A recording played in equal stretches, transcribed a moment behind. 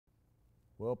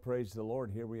Well, praise the Lord.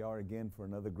 Here we are again for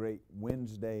another great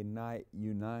Wednesday night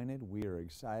united. We are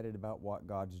excited about what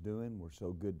God's doing. We're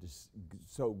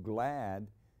so glad,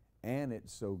 and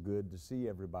it's so good to see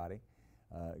everybody.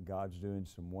 God's doing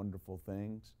some wonderful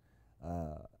things.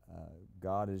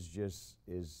 God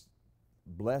is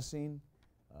blessing.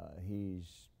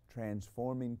 He's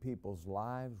transforming people's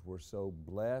lives. We're so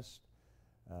blessed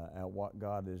at what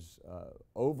God is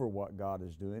over what God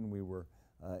is doing. We were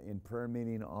in prayer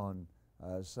meeting on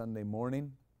Sunday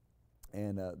morning,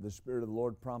 and the Spirit of the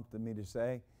Lord prompted me to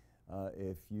say,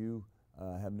 if you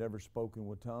have never spoken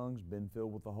with tongues, been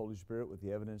filled with the Holy Spirit with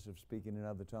the evidence of speaking in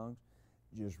other tongues,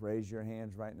 just raise your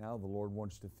hands right now. The Lord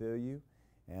wants to fill you.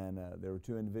 And there were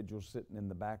two individuals sitting in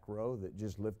the back row that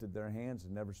just lifted their hands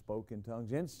and never spoke in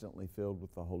tongues, instantly filled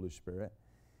with the Holy Spirit.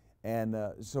 And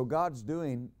so God's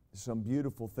doing some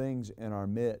beautiful things in our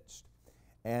midst.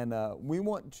 And we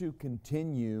want to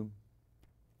continue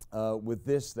with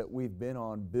this that we've been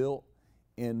on, Built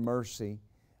in Mercy.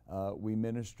 We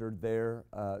ministered there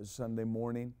Sunday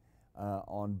morning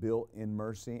on Built in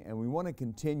Mercy, and we want to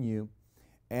continue.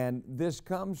 And this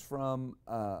comes from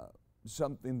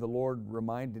something the Lord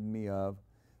reminded me of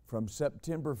from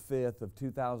September 5th of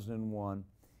 2001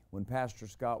 when Pastor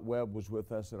Scott Webb was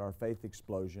with us at our Faith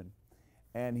Explosion.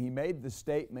 And he made the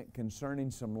statement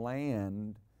concerning some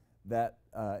land that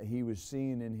he was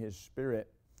seeing in his spirit.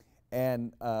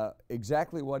 And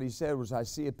exactly what he said was, I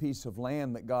see a piece of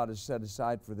land that God has set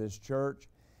aside for this church.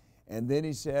 And then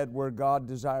he said, where God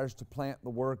desires to plant the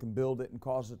work and build it and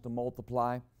cause it to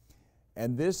multiply.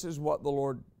 And this is what the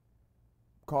Lord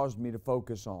caused me to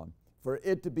focus on. For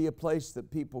it to be a place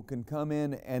that people can come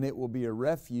in, and it will be a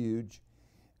refuge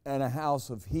and a house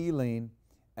of healing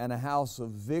and a house of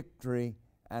victory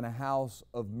and a house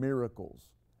of miracles.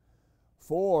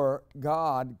 For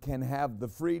God can have the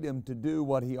freedom to do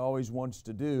what He always wants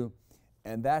to do,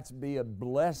 and that's be a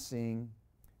blessing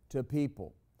to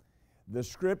people. The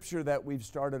scripture that we've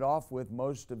started off with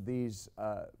most of these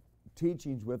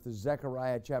teachings with is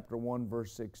Zechariah chapter 1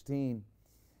 verse 16,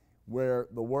 where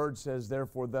the word says,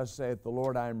 therefore thus saith the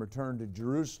Lord, I am returned to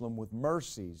Jerusalem with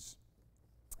mercies,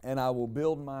 and I will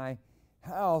build my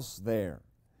house there.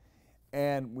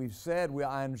 And we've said,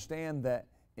 I understand that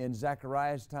in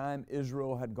Zechariah's time,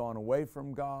 Israel had gone away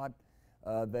from God.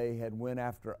 They had went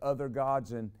after other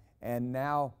gods, and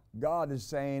now God is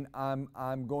saying,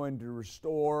 I'm going to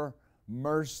restore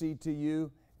mercy to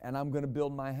you, and I'm going to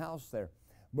build my house there.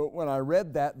 But when I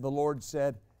read that, the Lord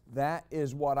said, that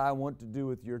is what I want to do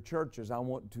with your churches. I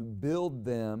want to build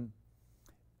them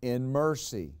in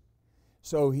mercy.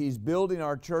 So He's building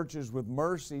our churches with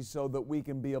mercy so that we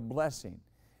can be a blessing.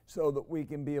 So that we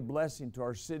can be a blessing to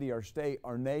our city, our state,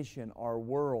 our nation, our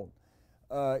world.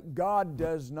 God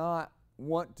does not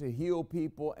want to heal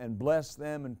people and bless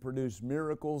them and produce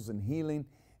miracles and healing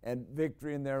and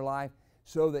victory in their life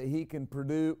so that He can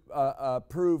prove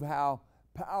how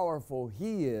powerful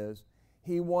He is.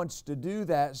 He wants to do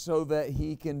that so that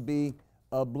He can be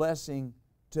a blessing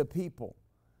to people.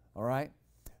 All right?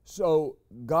 So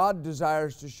God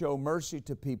desires to show mercy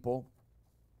to people,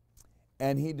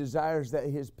 and He desires that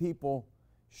His people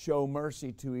show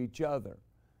mercy to each other.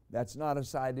 That's not a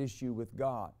side issue with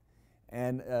God.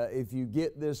 And if you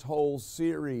get this whole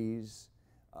series,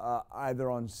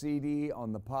 either on CD,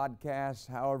 on the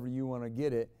podcast, however you want to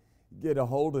get a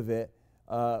hold of it,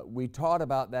 we taught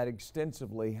about that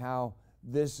extensively, how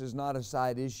this is not a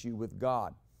side issue with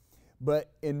God. But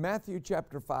in Matthew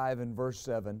chapter 5 and verse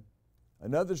 7,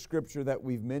 another scripture that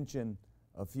we've mentioned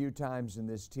a few times in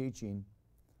this teaching,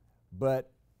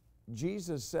 but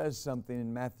Jesus says something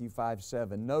in Matthew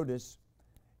 5:7. Notice,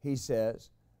 He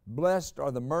says, blessed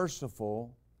are the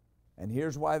merciful, and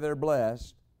here's why they're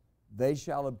blessed, they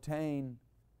shall obtain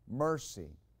mercy.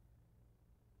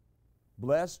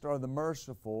 Blessed are the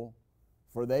merciful,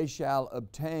 for they shall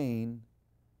obtain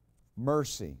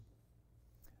mercy.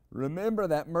 Remember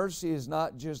that mercy is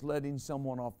not just letting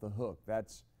someone off the hook.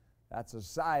 That's a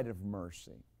side of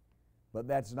mercy, but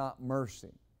that's not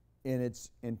mercy in its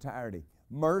entirety.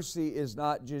 Mercy is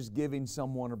not just giving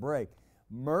someone a break.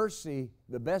 Mercy,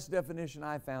 the best definition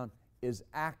I found, is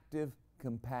active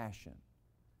compassion.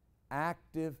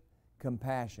 Active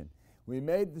compassion. We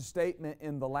made the statement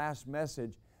in the last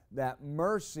message that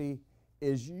mercy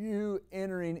is you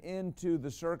entering into the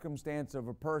circumstance of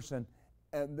a person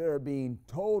and there being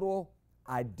total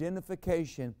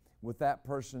identification with that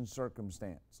person's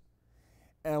circumstance.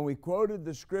 And we quoted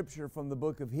the scripture from the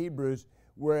book of Hebrews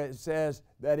where it says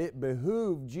that it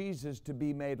behooved Jesus to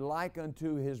be made like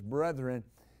unto His brethren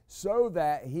so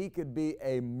that He could be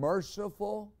a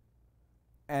merciful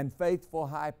and faithful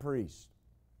high priest.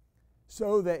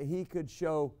 so that He could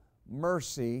show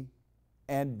mercy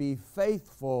and be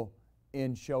faithful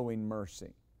in showing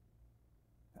mercy.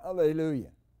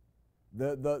 Hallelujah.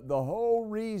 The whole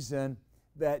reason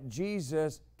that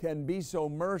Jesus can be so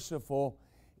merciful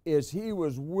is He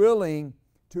was willing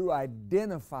to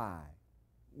identify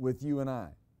with you and I.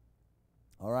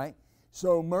 All right?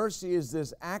 So mercy is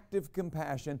this active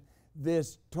compassion,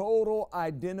 this total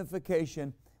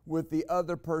identification with the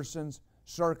other person's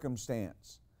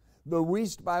circumstance. The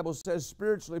Wuest Bible says,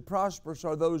 spiritually prosperous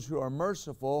are those who are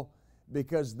merciful,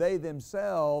 because they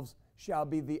themselves shall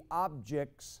be the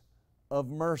objects of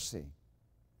mercy.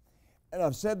 And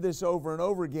I've said this over and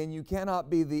over again, you cannot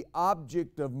be the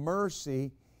object of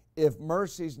mercy if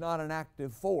mercy is not an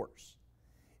active force.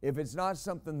 If it's not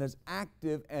something that's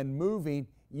active and moving,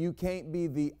 you can't be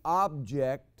the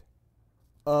object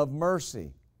of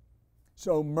mercy.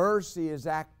 So mercy is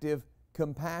active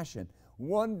compassion.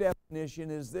 One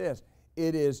definition is this.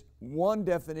 One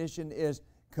definition is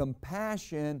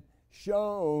compassion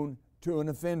shown to an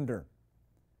offender.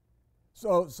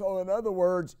 So in other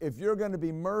words, if you're going to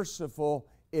be merciful,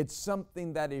 it's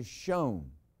something that is shown.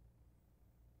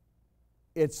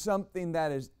 It's something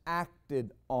that is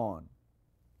acted on.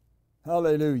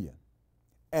 Hallelujah.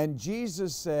 And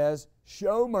Jesus says,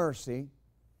 show mercy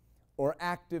or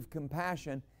active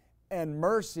compassion, and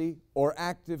mercy or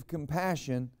active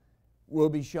compassion will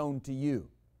be shown to you.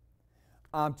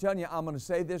 I'm telling you, I'm going to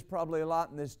say this probably a lot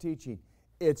in this teaching.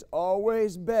 It's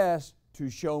always best to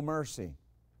show mercy.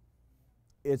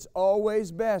 It's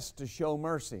always best to show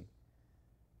mercy.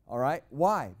 All right?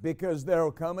 Why? Because there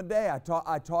will come a day, I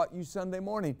taught you Sunday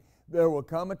morning, there will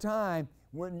come a time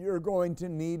when you're going to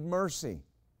need mercy.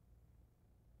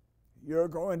 You're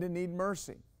going to need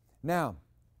mercy. Now,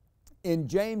 in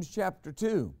James chapter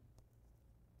 2,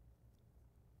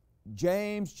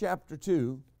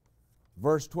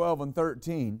 verse 12 and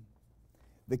 13,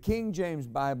 the King James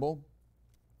Bible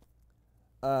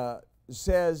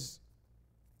says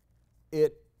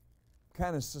it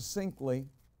kind of succinctly.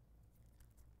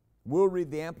 We'll read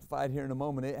the Amplified here in a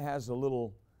moment. It has a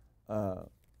little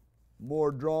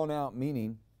more drawn out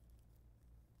meaning.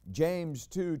 James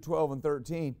 2, 12 and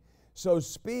 13. So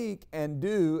speak and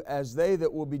do as they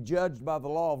that will be judged by the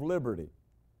law of liberty.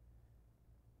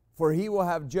 For he will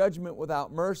have judgment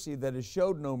without mercy that has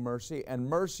showed no mercy, and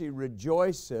mercy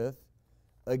rejoiceth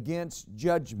against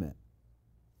judgment.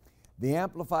 The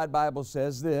Amplified Bible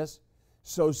says this,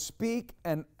 so speak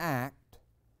and act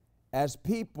as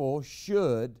people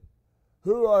should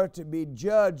who are to be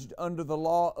judged under the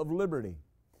law of liberty.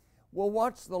 Well,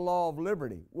 what's the law of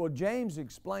liberty? Well, James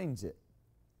explains it.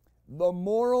 The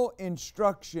moral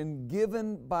instruction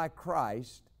given by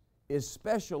Christ is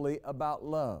especially about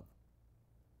love.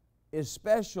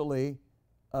 Especially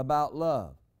about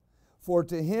love. For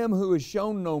to him who has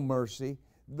shown no mercy,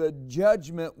 the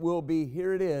judgment will be,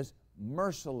 here it is,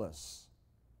 merciless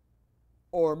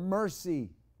or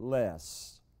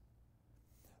merciless.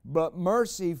 But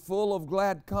mercy, full of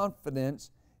glad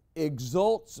confidence,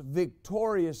 exults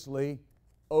victoriously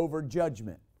over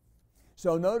judgment.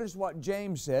 So notice what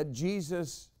James said,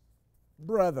 Jesus'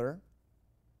 brother.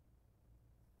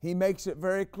 He makes it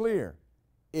very clear.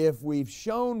 If we've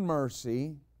shown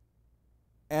mercy,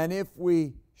 and if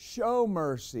we show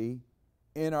mercy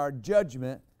in our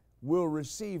judgment, we'll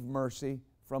receive mercy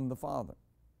from the Father.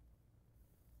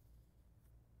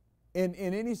 In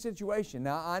any situation.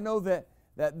 Now, I know that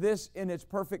this, in its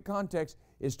perfect context,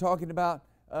 is talking about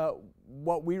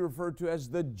what we refer to as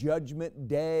the judgment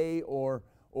day, or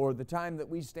the time that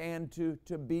we stand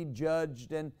to be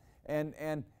judged and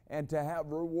to have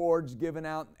rewards given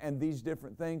out and these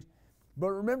different things.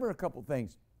 But remember a couple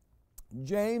things.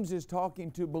 James is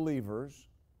talking to believers,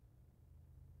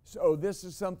 so this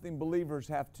is something believers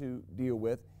have to deal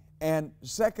with. And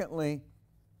secondly,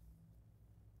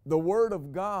 the Word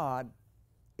of God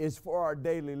is for our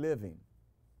daily living.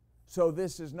 So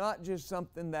this is not just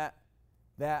something that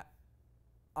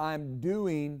I'm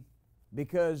doing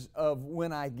because of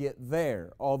when I get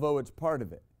there, although it's part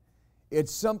of it.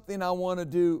 It's something I want to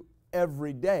do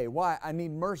every day. Why? I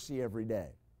need mercy every day.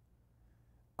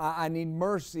 I need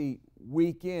mercy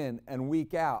week in and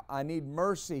week out. I need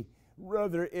mercy,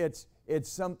 whether it's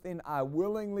something I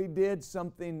willingly did,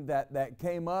 something that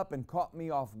came up and caught me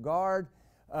off guard,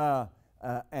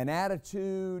 an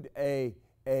attitude, a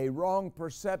wrong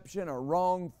perception, a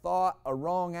wrong thought, a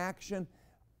wrong action.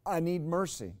 I need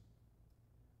mercy.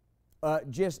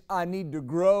 I need to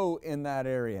grow in that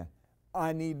area.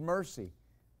 I need mercy.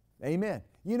 Amen.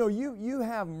 You know, you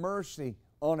have mercy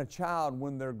on a child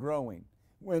when they're growing.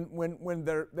 When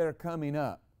they're coming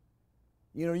up.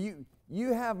 You know,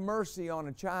 you have mercy on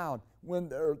a child when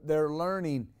they're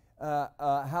learning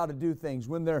how to do things,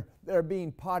 when they're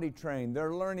being potty trained,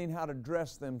 they're learning how to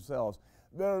dress themselves,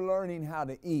 they're learning how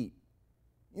to eat.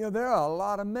 You know, there are a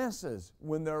lot of messes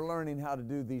when they're learning how to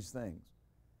do these things.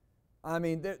 I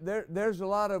mean, there's a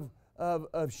lot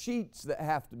of sheets that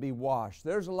have to be washed.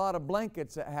 There's a lot of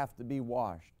blankets that have to be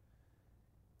washed.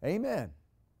 Amen.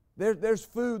 There's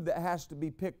food that has to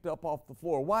be picked up off the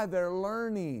floor. Why? They're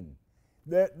learning.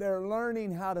 They're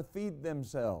learning how to feed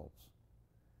themselves.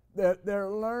 They're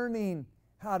learning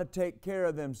how to take care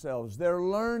of themselves. They're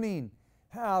learning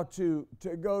how to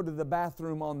go to the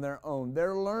bathroom on their own.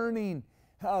 They're learning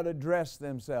how to dress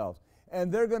themselves.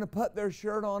 And they're going to put their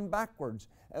shirt on backwards.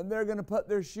 And they're going to put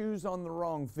their shoes on the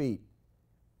wrong feet.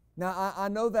 Now, I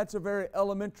know that's a very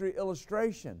elementary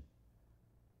illustration.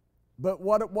 But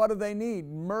what do they need?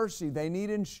 Mercy. They need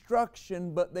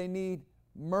instruction, but they need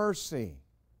mercy.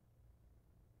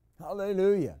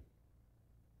 Hallelujah.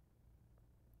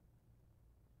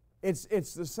 It's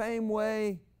the same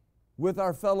way with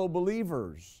our fellow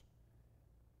believers.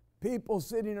 People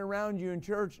sitting around you in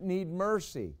church need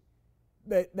mercy.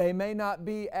 They may not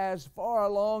be as far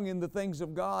along in the things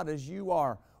of God as you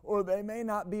are, or they may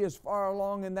not be as far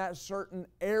along in that certain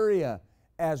area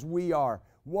as we are.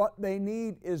 What they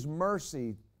need is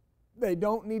mercy. They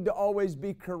don't need to always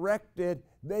be corrected.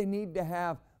 They need to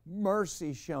have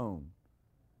mercy shown.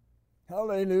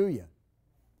 Hallelujah.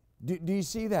 Do you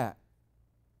see that?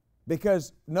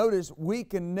 Because notice, we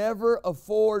can never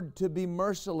afford to be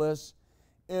merciless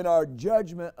in our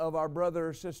judgment of our brother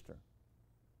or sister.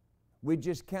 We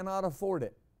just cannot afford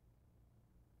it.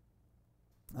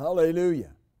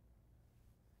 Hallelujah.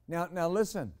 Now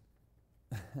listen.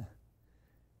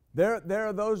 There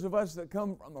are those of us that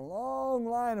come from a long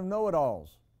line of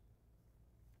know-it-alls.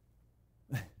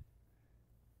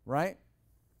 Right?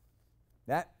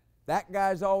 That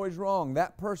guy's always wrong.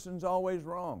 That person's always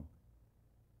wrong.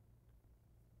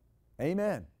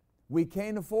 Amen. We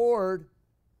can't afford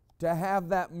to have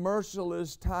that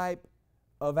merciless type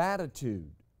of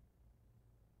attitude.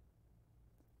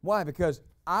 Why? Because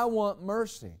I want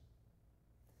mercy.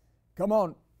 Come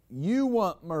on, you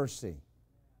want mercy.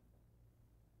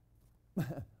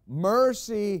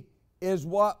 Mercy is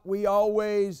what we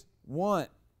always want.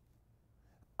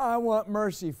 I want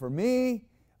mercy for me.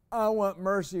 I want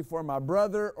mercy for my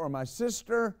brother or my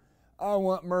sister. I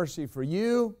want mercy for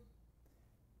you.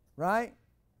 Right?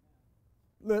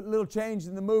 Little change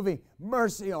in the movie.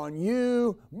 Mercy on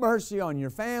you. Mercy on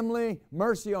your family.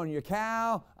 Mercy on your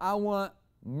cow. I want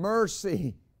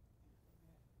mercy.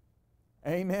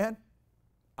 Amen?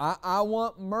 I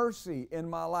want mercy in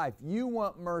my life. You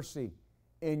want mercy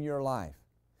in your life.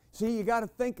 See, you got to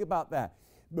think about that.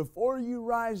 Before you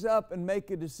rise up and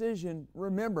make a decision,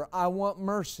 remember, I want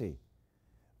mercy.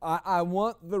 I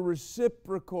want the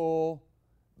reciprocal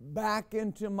back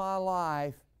into my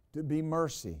life to be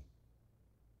mercy.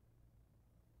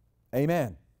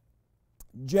 Amen.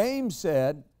 James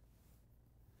said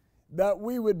that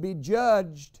we would be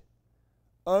judged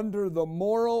under the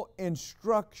moral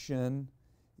instruction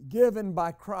given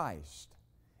by Christ.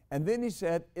 And then he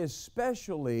said,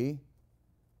 especially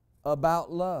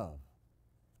about love.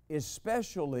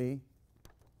 Especially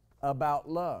about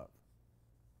love.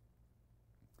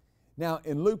 Now,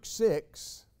 in Luke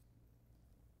 6,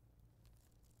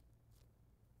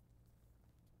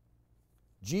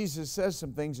 Jesus says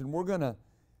some things, and we're going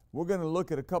to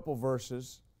look at a couple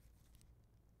verses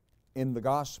in the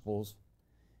Gospels,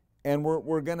 and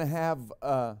we're going to have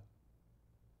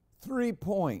 3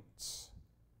 points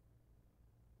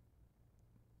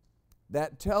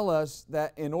that tell us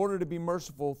that in order to be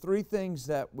merciful, 3 things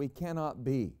that we cannot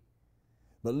be.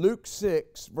 But Luke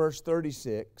 6, verse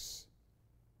 36,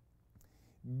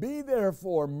 be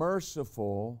therefore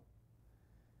merciful,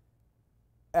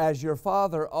 as your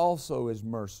Father also is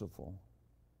merciful.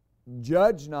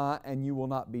 Judge not, and you will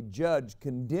not be judged.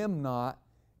 Condemn not,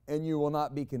 and you will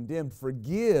not be condemned.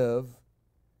 Forgive,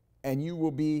 and you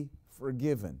will be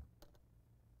forgiven.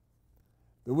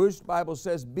 The Wuest Bible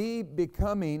says, be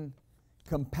becoming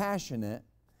compassionate.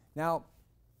 Now,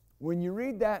 when you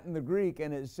read that in the Greek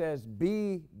and it says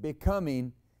be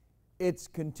becoming, it's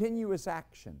continuous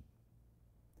action.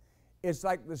 It's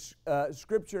like the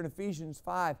scripture in Ephesians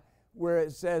 5 where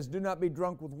it says, do not be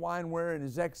drunk with wine wherein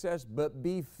is excess, but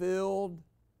be filled.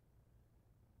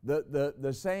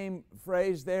 The same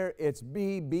phrase there, it's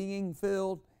being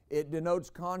filled. It denotes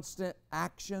constant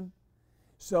action.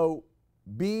 So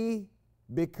be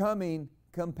becoming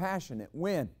compassionate.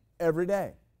 When? Every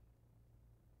day.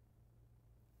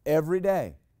 Every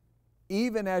day.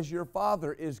 Even as your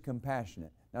Father is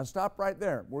compassionate. Now stop right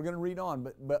there. We're going to read on,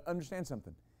 but understand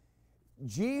something.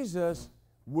 Jesus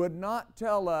would not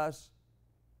tell us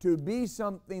to be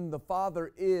something the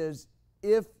Father is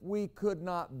if we could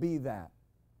not be that.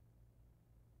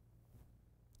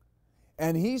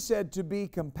 And He said to be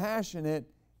compassionate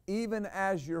even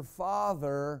as your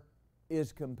Father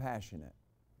is compassionate.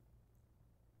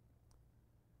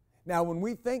 Now when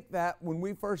we think that, when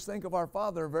we first think of our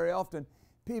Father, very often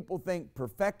people think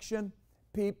perfection,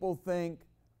 people think,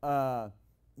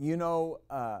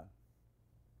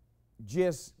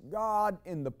 just God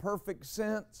in the perfect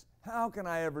sense. How can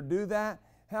I ever do that?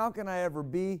 How can I ever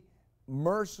be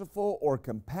merciful or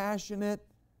compassionate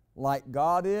like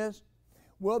God is?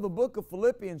 Well, the book of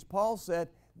Philippians, Paul said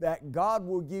that God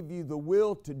will give you the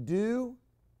will to do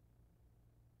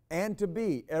and to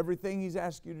be everything He's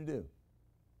asked you to do.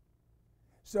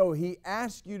 So He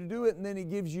asks you to do it, and then He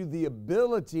gives you the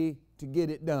ability to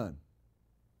get it done.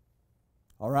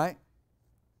 All right?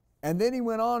 And then He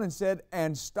went on and said,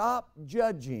 and stop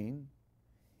judging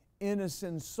in a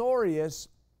censorious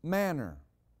manner,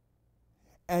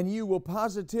 and you will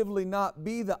positively not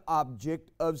be the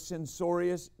object of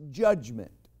censorious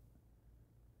judgment.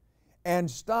 And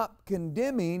stop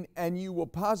condemning, and you will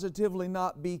positively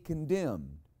not be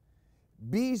condemned.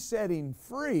 Be setting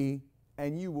free,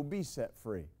 and you will be set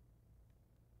free.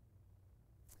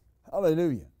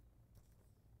 Hallelujah.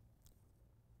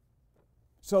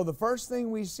 So the first thing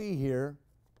we see here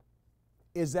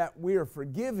is that we are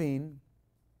forgiving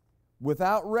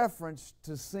without reference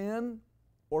to sin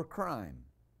or crime.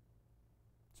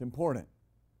 It's important.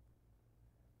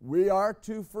 We are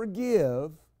to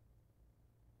forgive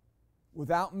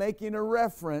without making a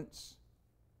reference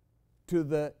to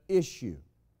the issue.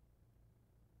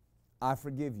 I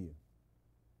forgive you.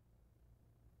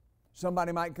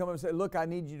 Somebody might come up and say, look, I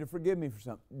need you to forgive me for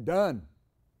something. Done.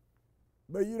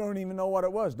 But you don't even know what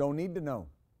it was. Don't need to know.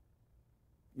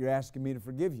 You're asking me to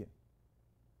forgive you.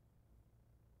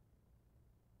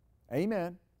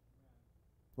 Amen.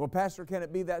 Well, Pastor, can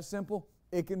it be that simple?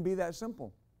 It can be that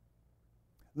simple.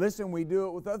 Listen, we do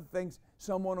it with other things.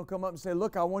 Someone will come up and say,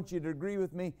 look, I want you to agree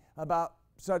with me about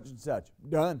such and such.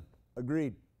 Done.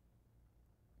 Agreed.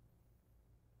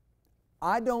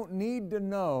 I don't need to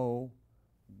know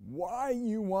why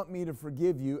you want me to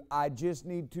forgive you. I just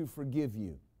need to forgive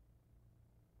you.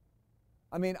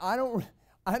 I mean, I don't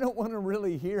want to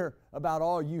really hear about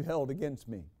all you held against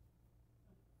me.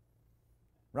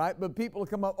 Right? But people will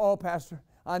come up, oh, Pastor,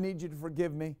 I need you to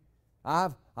forgive me.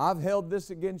 I've held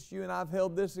this against you and I've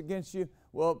held this against you.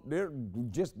 Well, they're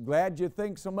just glad you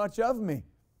think so much of me.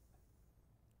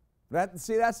 That's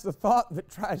the thought that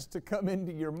tries to come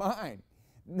into your mind.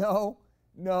 No,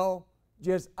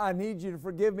 just I need you to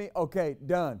forgive me. Okay,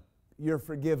 done. You're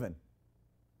forgiven.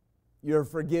 You're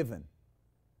forgiven.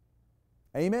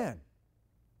 Amen.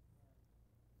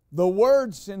 The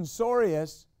word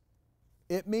censorious,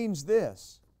 it means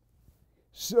this: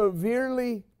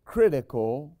 severely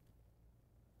critical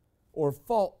or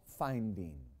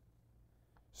fault-finding.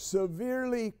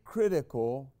 Severely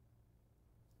critical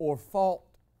or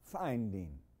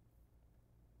fault-finding.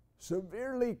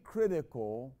 Severely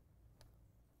critical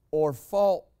or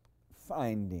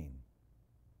fault-finding.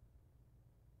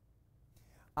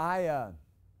 I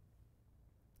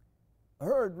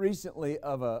heard recently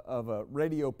of a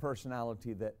radio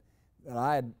personality that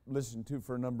I had listened to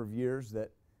for a number of years,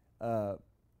 that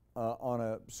on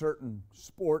a certain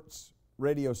sports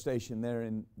radio station there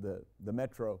in the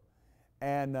metro.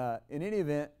 And in any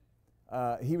event,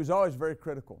 he was always very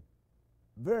critical,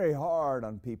 very hard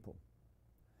on people.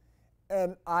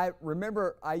 And I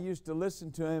remember I used to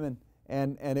listen to him,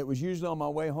 and it was usually on my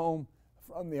way home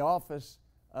from the office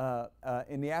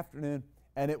in the afternoon,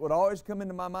 and it would always come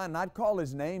into my mind, and I'd call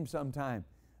his name sometime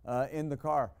in the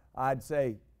car. I'd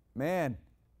say, man,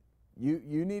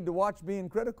 you need to watch being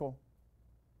critical.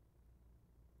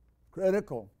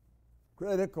 Critical.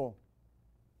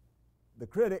 The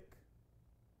critic.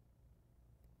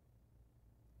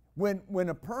 When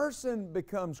a person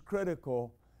becomes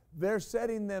critical, they're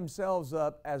setting themselves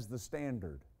up as the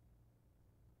standard.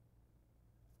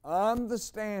 I'm the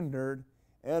standard,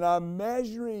 and I'm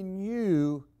measuring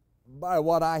you by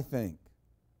what I think.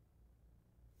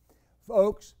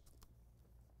 Folks,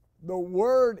 the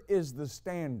Word is the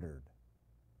standard.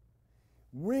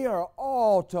 We are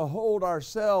all to hold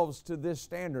ourselves to this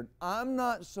standard. I'm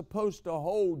not supposed to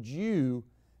hold you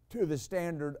to the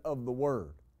standard of the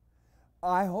Word.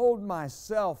 I hold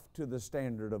myself to the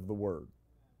standard of the Word.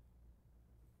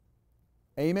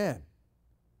 Amen.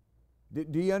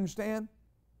 Do you understand?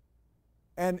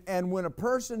 And when a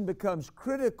person becomes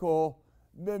critical,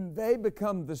 then they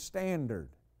become the standard.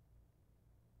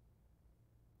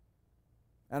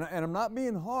 And I'm not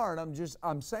being hard,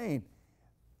 I'm saying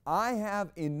I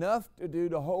have enough to do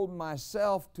to hold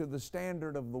myself to the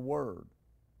standard of the Word.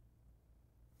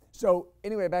 So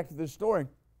anyway, back to this story.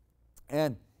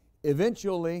 And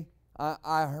eventually,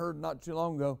 I heard not too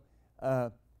long ago,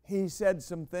 he said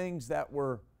some things that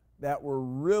were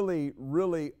really,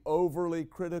 really overly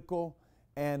critical,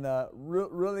 and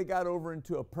really got over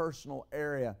into a personal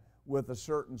area with a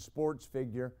certain sports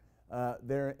figure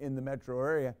there in the metro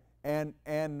area, and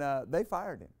they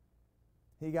fired him.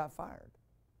 He got fired.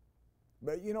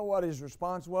 But you know what his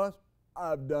response was?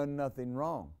 I've done nothing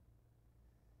wrong.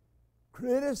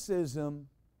 Criticism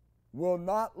will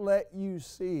not let you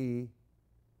see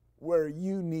where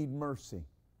you need mercy.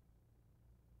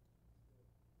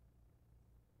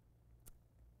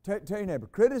 Tell your neighbor,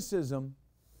 criticism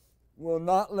will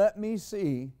not let me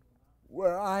see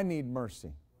where I need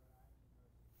mercy.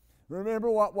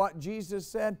 Remember what Jesus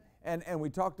said? And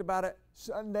we talked about it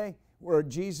Sunday, where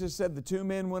Jesus said the two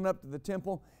men went up to the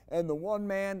temple, and the one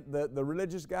man, the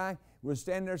religious guy, was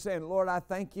standing there saying, Lord, I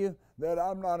thank you that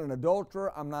I'm not an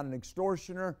adulterer, I'm not an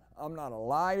extortioner, I'm not a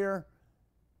liar,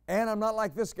 and I'm not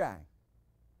like this guy.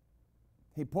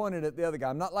 He pointed at the other guy.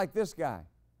 I'm not like this guy.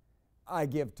 I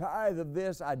give tithe of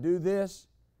this, I do this,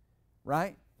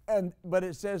 right? But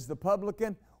it says the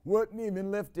publican wouldn't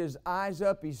even lift his eyes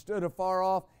up. He stood afar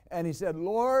off, and he said,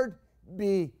 Lord,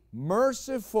 be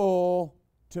merciful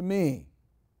to me.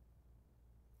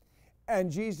 And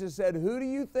Jesus said, who do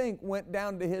you think went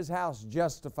down to his house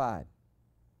justified?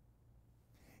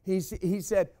 He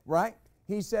said, right?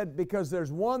 He said, because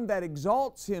there's one that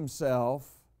exalts himself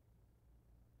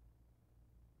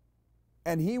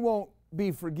and he won't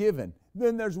be forgiven.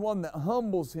 Then there's one that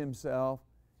humbles himself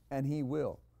and he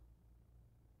will.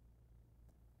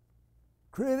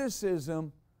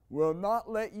 Criticism will not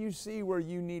let you see where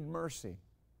you need mercy.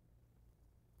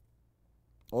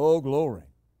 Oh, glory.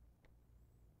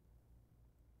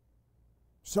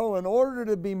 So in order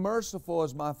to be merciful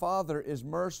as my Father is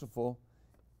merciful,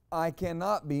 I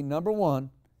cannot be, number one,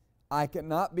 I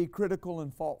cannot be critical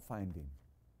and fault-finding.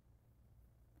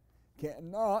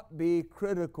 Cannot be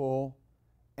critical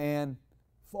and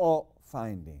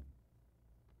fault-finding.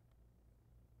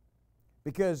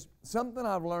 Because something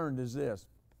I've learned is this: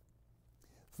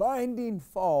 finding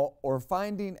fault or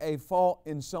finding a fault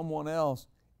in someone else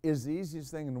is the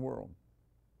easiest thing in the world.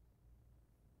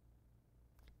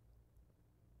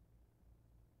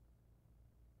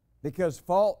 Because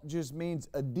fault just means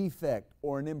a defect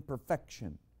or an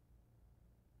imperfection,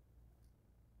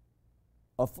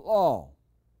 a flaw,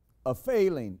 a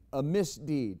failing, a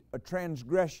misdeed, a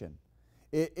transgression.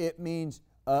 It means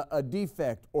a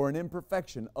defect or an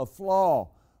imperfection, a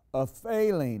flaw, a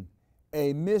failing,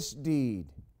 a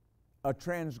misdeed, a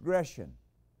transgression.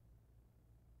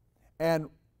 And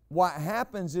what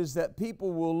happens is that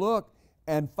people will look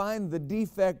and find the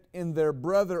defect in their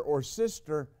brother or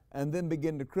sister and then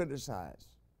begin to criticize.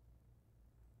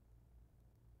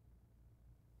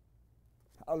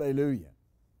 Hallelujah.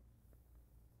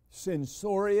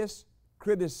 Censorious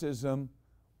criticism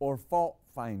or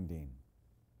fault-finding.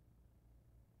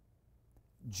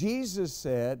 Jesus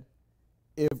said,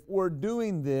 if we're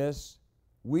doing this,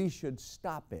 we should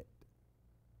stop it.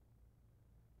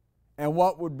 And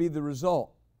what would be the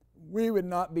result? We would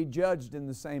not be judged in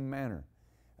the same manner.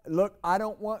 Look, I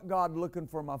don't want God looking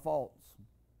for my faults.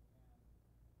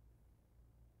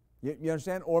 You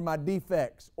understand? Or my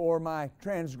defects, or my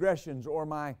transgressions, or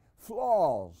my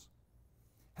flaws,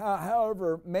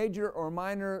 however major or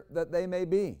minor that they may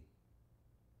be.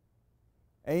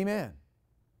 Amen.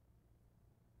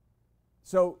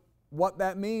 So what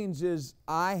that means is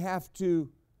I have to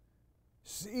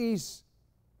cease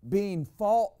being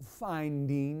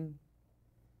fault-finding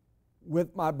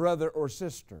with my brother or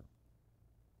sister.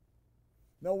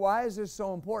 Now, why is this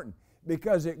so important?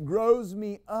 Because it grows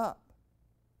me up.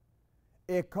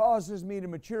 It causes me to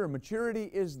mature. Maturity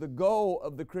is the goal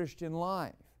of the Christian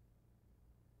life.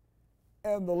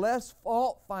 And the less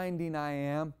fault-finding I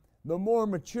am, the more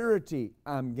maturity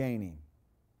I'm gaining.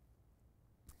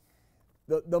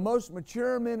 The most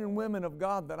mature men and women of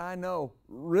God that I know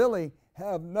really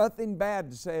have nothing bad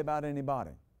to say about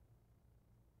anybody.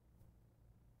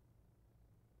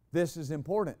 This is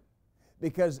important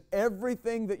because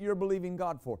everything that you're believing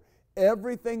God for,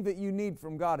 everything that you need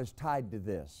from God is tied to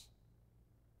this.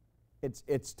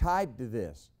 It's tied to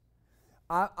this.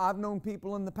 I've known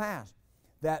people in the past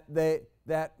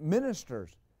that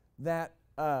ministers that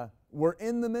were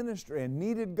in the ministry and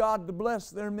needed God to bless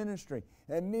their ministry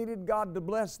and needed God to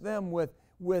bless them with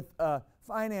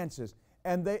finances,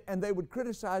 and they would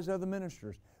criticize other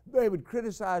ministers. They would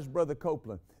criticize Brother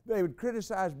Copeland. They would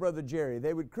criticize Brother Jerry.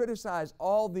 They would criticize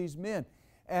all these men.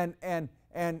 And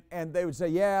they would say,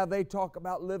 yeah, they talk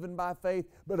about living by faith,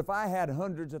 but if I had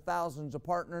hundreds of thousands of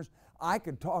partners, I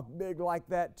could talk big like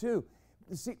that too.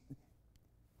 See,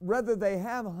 whether they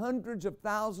have hundreds of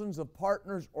thousands of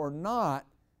partners or not,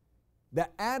 the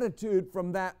attitude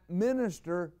from that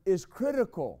minister is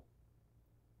critical.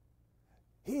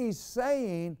 He's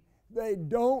saying they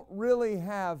don't really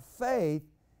have faith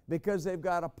because they've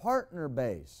got a partner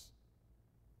base.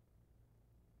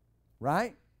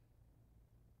 Right?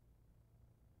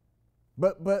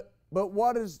 But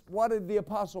what did the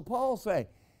Apostle Paul say?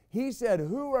 He said,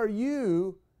 who are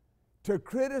you to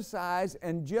criticize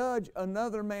and judge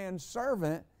another man's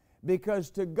servant, because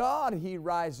to God he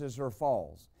rises or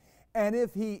falls. And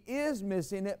if he is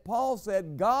missing it, Paul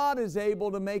said, God is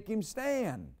able to make him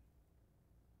stand.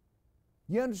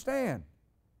 You understand?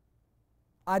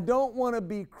 I don't want to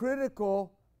be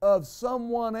critical of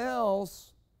someone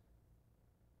else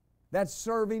that's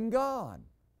serving God.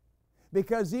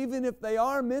 Because even if they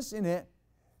are missing it,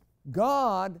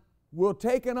 God will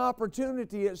take an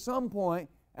opportunity at some point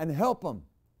and help them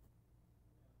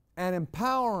and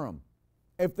empower them.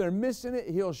 If they're missing it,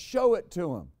 He'll show it to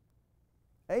them.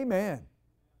 Amen.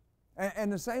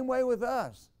 And the same way with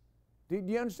us. Do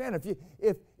you understand?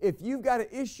 If you've got an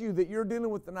issue that you're dealing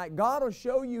with tonight, God will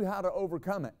show you how to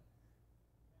overcome it.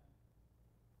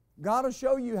 God will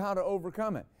show you how to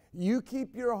overcome it. You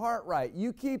keep your heart right.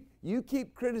 You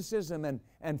keep criticism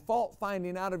and fault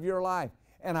finding out of your life.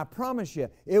 And I promise you,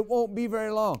 it won't be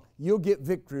very long. You'll get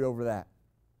victory over that.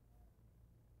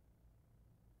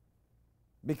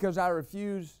 Because I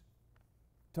refuse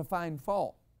to find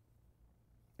fault.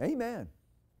 Amen.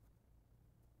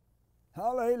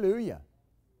 Hallelujah.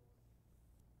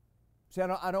 See,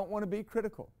 I don't want to be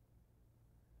critical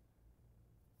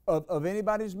of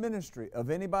anybody's ministry, of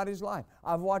anybody's life.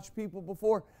 I've watched people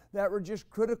before that were just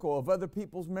critical of other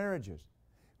people's marriages,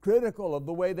 critical of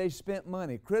the way they spent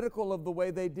money, critical of the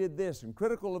way they did this, and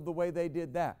critical of the way they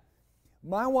did that.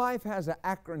 My wife has an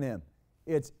acronym.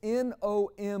 It's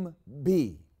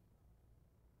NOMB.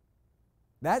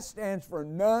 That stands for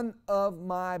none of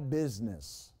my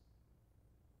business.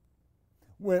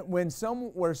 Where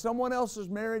someone else's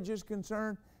marriage is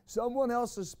concerned, someone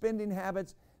else's spending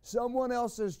habits, someone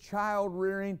else's child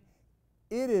rearing,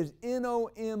 it is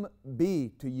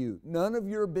NOMB to you. None of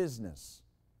your business.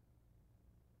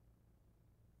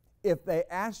 If they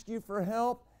ask you for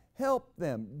help, help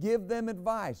them. Give them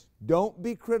advice. Don't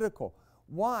be critical.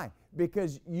 Why?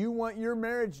 Because you want your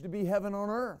marriage to be heaven on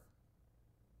earth.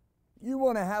 You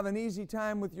want to have an easy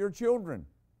time with your children.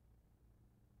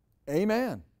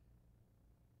 Amen.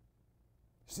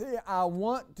 See, I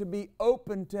want to be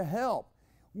open to help.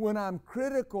 When I'm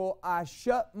critical, I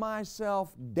shut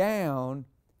myself down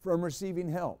from receiving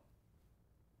help.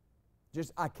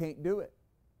 I can't do it.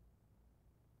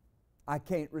 I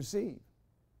can't receive.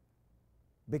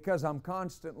 Because I'm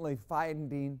constantly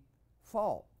finding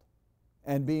fault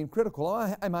and being critical.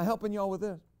 Oh, am I helping y'all with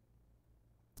this?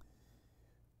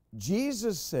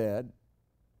 Jesus said,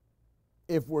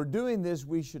 if we're doing this,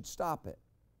 we should stop it.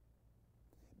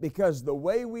 Because the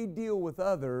way we deal with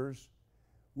others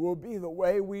will be the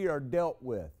way we are dealt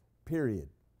with, period.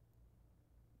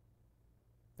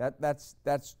 That's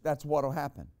what will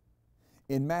happen.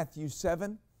 In Matthew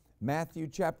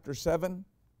chapter 7,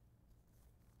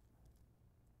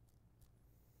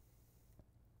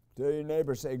 tell your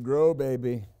neighbor, say, grow,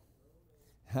 baby.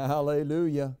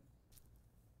 Hallelujah.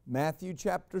 Matthew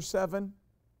chapter 7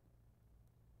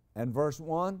 and verse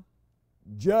 1,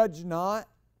 judge not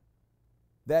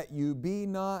that you be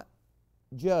not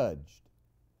judged.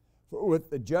 For with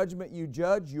the judgment you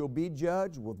judge, you'll be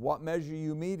judged. With what measure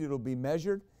you mete, it'll be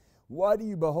measured. Why do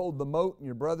you behold the mote in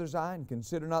your brother's eye and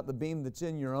consider not the beam that's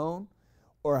in your own?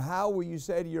 Or how will you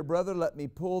say to your brother, let me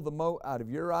pull the mote out of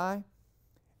your eye,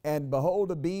 and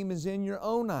behold, a beam is in your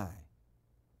own eye?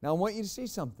 Now I want you to see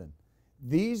something.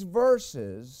 These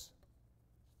verses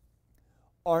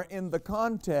are in the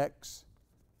context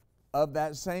of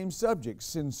that same subject,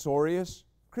 censorious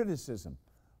criticism,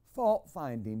 fault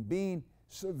finding, being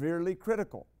severely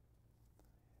critical.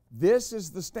 This is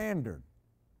the standard.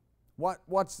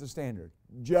 What's the standard?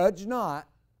 Judge not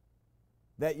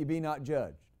that you be not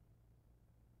judged.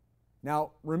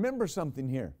 Now, remember something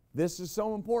here. This is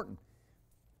so important.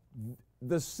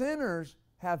 The sinners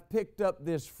have picked up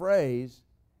this phrase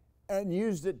and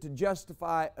used it to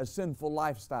justify a sinful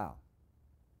lifestyle.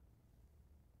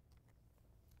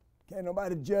 Can't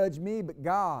nobody judge me but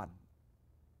God.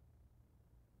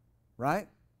 Right?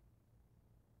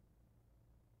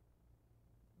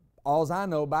 Alls I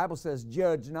know, Bible says,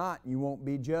 judge not, and you won't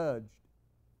be judged.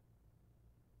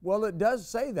 Well, it does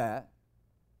say that.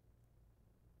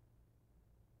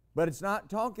 But it's not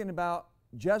talking about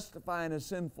justifying a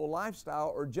sinful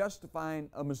lifestyle or justifying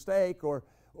a mistake or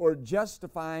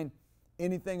justifying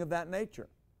anything of that nature.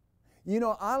 You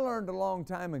know, I learned a long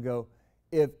time ago,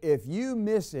 if you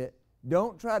miss it,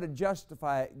 don't try to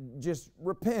justify it. Just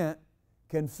repent,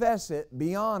 confess it,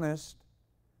 be honest.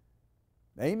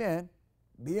 Amen.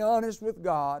 Be honest with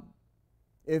God.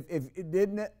 If you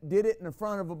did it in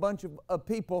front of a bunch of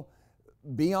people,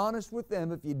 be honest with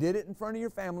them. If you did it in front of your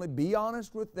family, be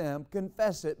honest with them.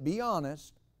 Confess it. Be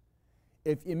honest.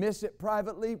 If you miss it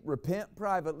privately, repent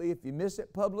privately. If you miss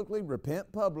it publicly,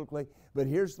 repent publicly. But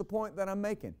here's the point that I'm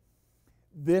making.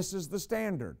 This is the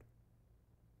standard.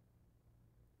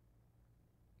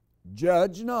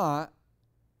 Judge not,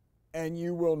 and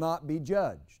you will not be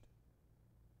judged.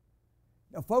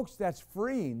 Now, folks, that's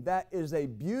freeing. That is a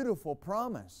beautiful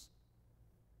promise.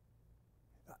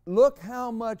 Look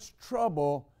how much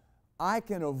trouble I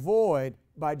can avoid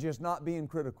by just not being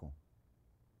critical.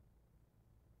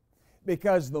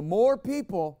 Because the more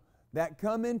people that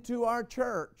come into our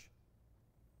church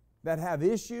that have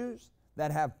issues,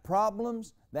 that have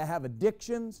problems, that have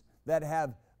addictions, that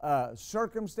have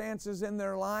circumstances in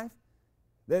their life,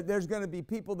 that there's going to be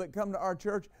people that come to our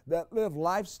church that live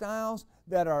lifestyles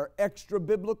that are extra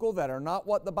biblical, that are not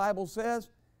what the Bible says.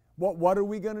 What are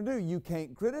we going to do? You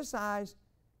can't criticize.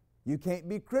 You can't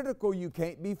be critical. You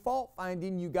can't be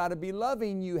fault-finding. You got to be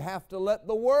loving. You have to let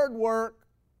the Word work.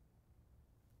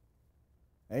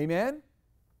 Amen?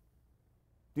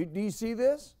 Do you see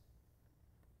this?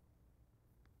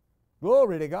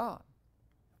 Glory to God.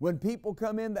 When people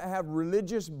come in that have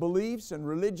religious beliefs and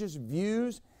religious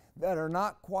views that are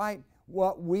not quite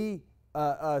what we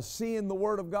see in the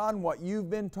Word of God and what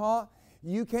you've been taught,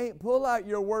 you can't pull out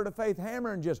your Word of Faith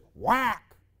hammer and just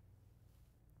whack.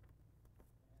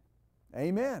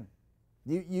 Amen.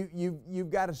 You've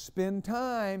got to spend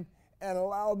time and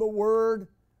allow the Word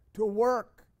to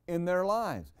work in their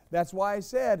lives. That's why I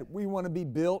said we want to be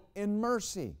built in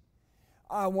mercy.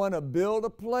 I want to build a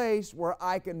place where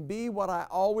I can be what I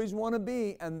always want to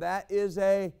be, and that is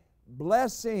a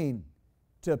blessing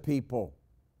to people.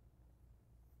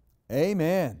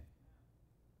 Amen.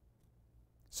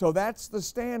 So that's the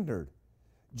standard.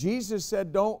 Jesus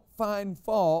said, don't find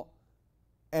fault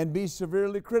and be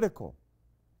severely critical.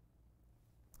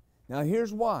 Now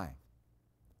here's why.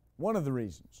 One of the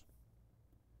reasons.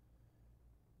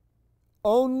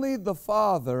 Only the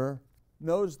Father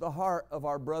knows the heart of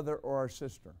our brother or our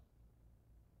sister.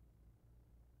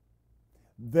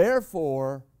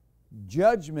 Therefore,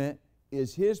 judgment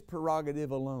is His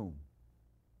prerogative alone.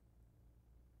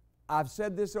 I've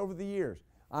said this over the years.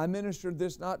 I ministered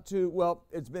this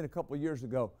it's been a couple of years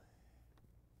ago,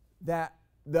 that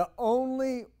the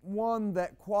only one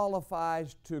that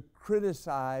qualifies to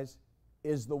criticize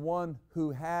is the one who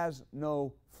has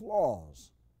no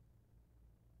flaws.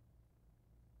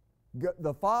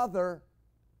 The Father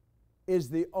is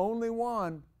the only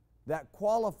one that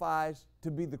qualifies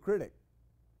to be the critic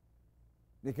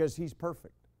because He's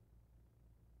perfect.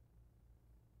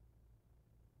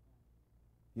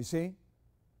 You see?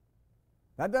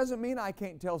 That doesn't mean I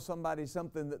can't tell somebody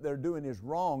something that they're doing is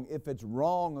wrong if it's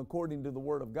wrong according to the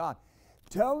Word of God.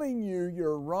 Telling you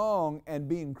you're wrong and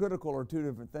being critical are two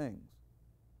different things.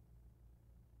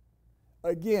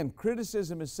 Again,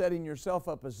 criticism is setting yourself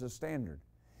up as a standard.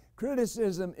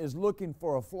 Criticism is looking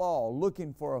for a flaw,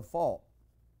 looking for a fault.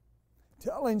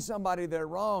 Telling somebody they're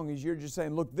wrong is you're just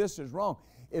saying, look, this is wrong.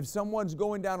 If someone's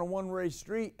going down a one-way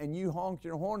street and you honk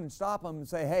your horn and stop them and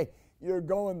say, hey, you're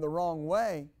going the wrong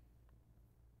way,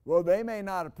 well, they may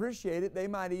not appreciate it. They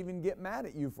might even get mad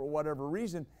at you for whatever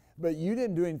reason, but you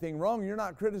didn't do anything wrong. You're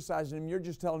not criticizing them. You're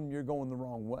just telling them you're going the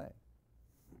wrong way.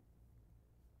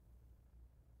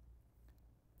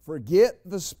 Forget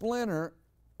the splinter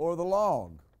or the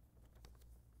log.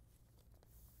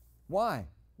 Why?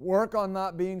 Work on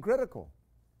not being critical.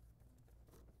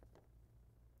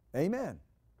 Amen.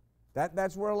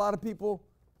 That's where a lot of people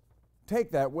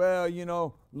take that. Well,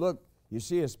 look, you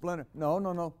see a splinter.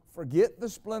 No. Forget the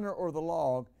splinter or the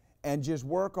log and just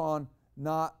work on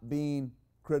not being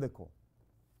critical.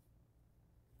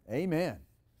 Amen.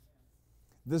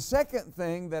 The second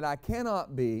thing that I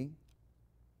cannot be,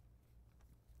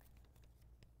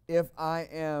 if I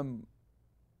am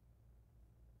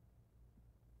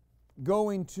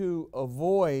going to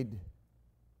avoid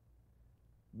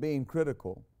being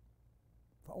critical,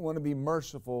 if I want to be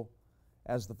merciful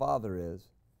as the Father is,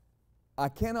 I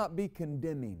cannot be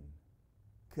condemning.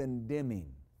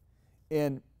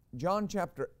 In John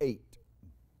chapter 8,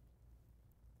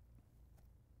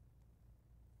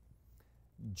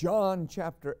 John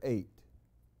chapter 8,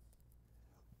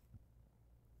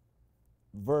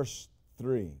 verse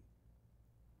 3.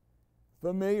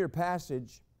 Familiar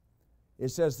passage. It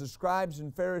says, the scribes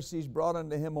and Pharisees brought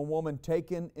unto him a woman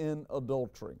taken in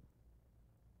adultery.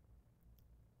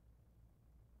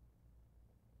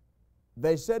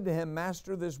 They said to him,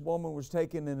 Master, this woman was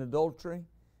taken in adultery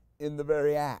in the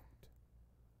very act.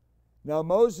 Now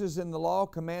Moses in the law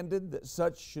commanded that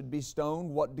such should be stoned.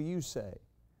 What do you say?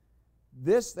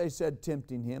 This they said,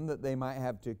 tempting him, that they might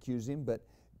have to accuse him. But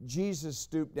Jesus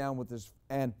stooped down with his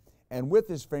and with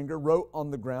his finger wrote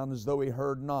on the ground as though he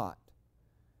heard not.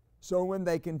 So when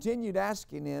they continued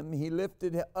asking him, he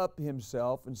lifted up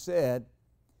himself and said,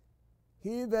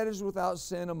 He that is without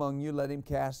sin among you, let him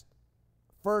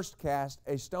first cast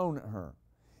a stone at her.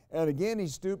 And again he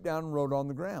stooped down and wrote on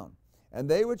the ground. And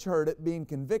they which heard it, being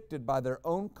convicted by their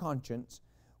own conscience,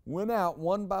 went out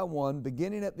one by one,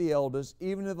 beginning at the eldest,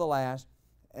 even to the last,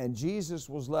 and Jesus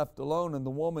was left alone, and the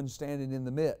woman standing in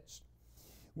the midst.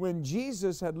 When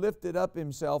Jesus had lifted up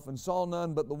himself and saw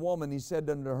none but the woman, he said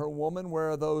unto her, Woman, where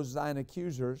are those thine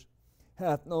accusers?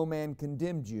 Hath no man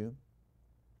condemned you?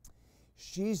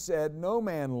 She said, No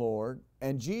man, Lord.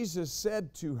 And Jesus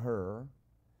said to her,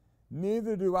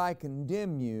 Neither do I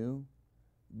condemn you.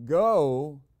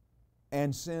 Go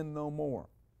and sin no more.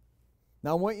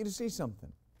 Now I want you to see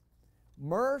something.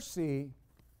 Mercy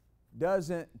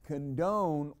doesn't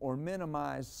condone or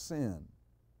minimize sin.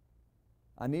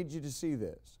 I need you to see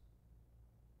this.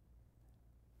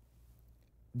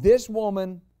 This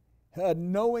woman had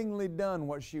knowingly done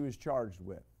what she was charged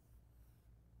with.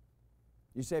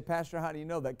 You say, Pastor, how do you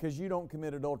know that? Because you don't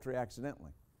commit adultery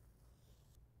accidentally.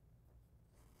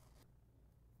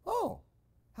 Oh,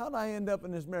 how did I end up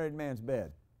in this married man's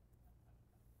bed?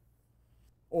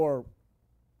 Or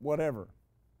whatever,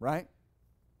 right?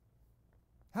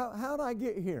 How did I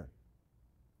get here?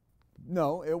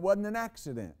 No, it wasn't an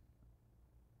accident.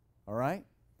 All right?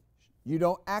 You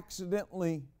don't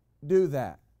accidentally do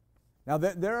that. Now,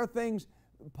 there are things,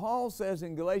 Paul says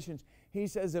in Galatians, he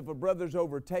says if a brother's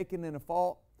overtaken in a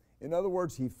fault, in other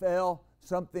words, he fell,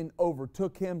 something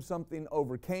overtook him, something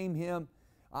overcame him.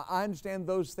 I understand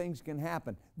those things can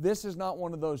happen. This is not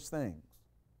one of those things.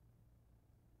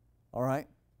 All right?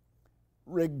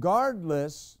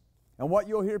 Regardless, and what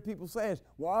you'll hear people say is,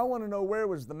 well, I want to know where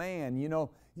was the man. You know,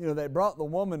 they brought the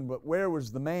woman, but where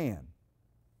was the man?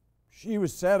 She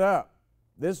was set up.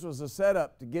 This was a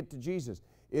setup to get to Jesus.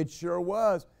 It sure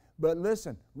was. But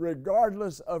listen,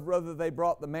 regardless of whether they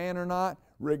brought the man or not,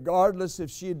 regardless if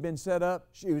she had been set up,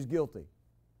 she was guilty.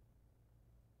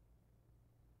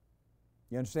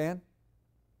 You understand?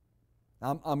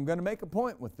 I'm going to make a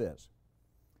point with this.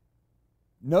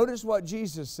 Notice what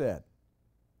Jesus said.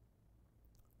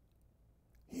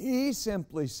 He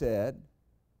simply said,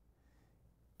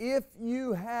 if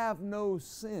you have no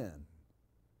sin,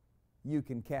 you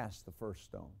can cast the first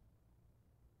stone.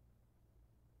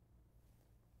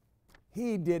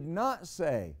 He did not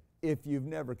say, if you've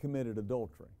never committed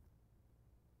adultery.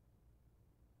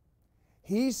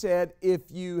 He said, if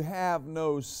you have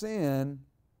no sin,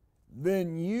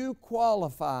 then you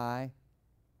qualify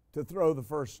to throw the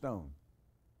first stone.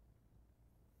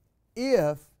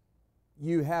 If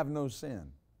you have no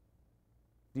sin.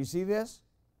 Do you see this?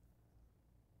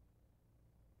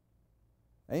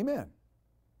 Amen.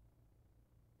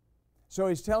 So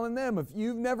he's telling them, if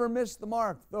you've never missed the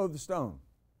mark, throw the stone.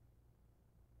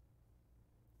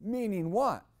 Meaning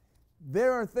what?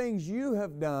 There are things you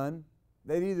have done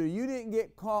that either you didn't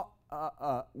get caught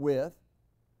with,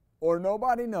 or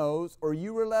nobody knows, or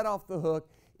you were let off the hook.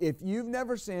 If you've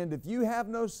never sinned, if you have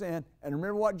no sin, and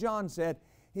remember what John said,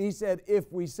 he said,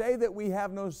 if we say that we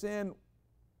have no sin,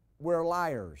 we're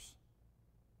liars.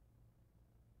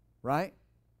 Right?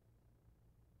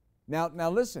 Now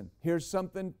listen, here's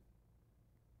something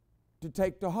to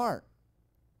take to heart.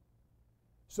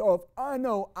 So if I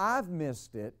know I've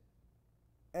missed it,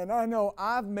 and I know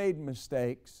I've made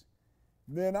mistakes,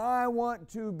 then I want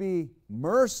to be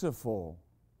merciful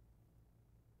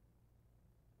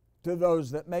to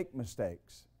those that make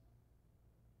mistakes.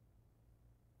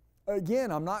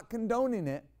 Again, I'm not condoning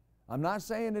it. I'm not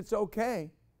saying it's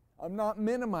okay. I'm not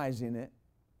minimizing it.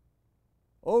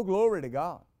 Oh, glory to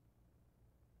God.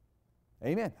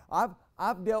 Amen.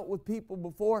 I've dealt with people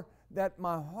before that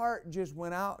my heart just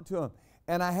went out to them,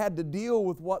 and I had to deal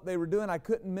with what they were doing. I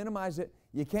couldn't minimize it.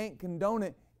 You can't condone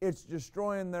it. It's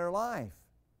destroying their life.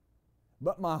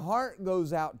 But my heart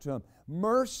goes out to them.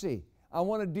 Mercy. I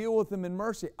want to deal with them in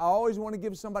mercy. I always want to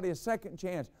give somebody a second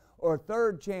chance or a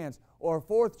third chance or a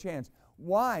fourth chance.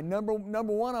 Why? Number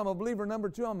one, I'm a believer. Number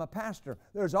two, I'm a pastor.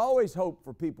 There's always hope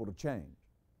for people to change.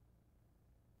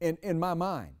 in my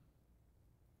mind.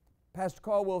 Pastor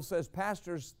Caldwell says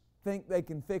pastors think they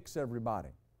can fix everybody.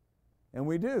 And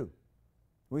we do.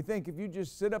 We think if you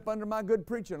just sit up under my good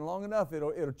preaching long enough,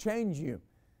 it'll change you.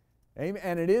 Amen.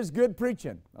 And it is good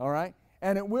preaching, all right?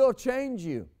 And it will change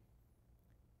you.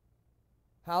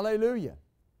 Hallelujah.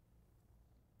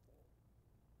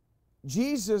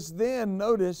 Jesus then,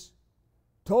 notice,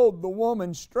 told the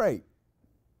woman straight,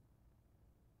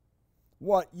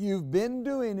 what you've been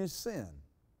doing is sin.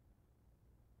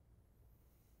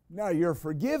 Now you're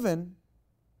forgiven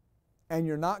and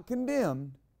you're not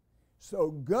condemned,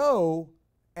 so go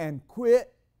and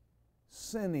quit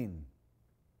sinning.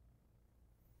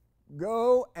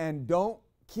 Go and don't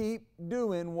keep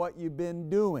doing what you've been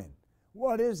doing.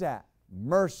 What is that?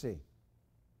 Mercy.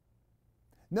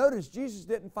 Notice Jesus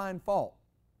didn't find fault.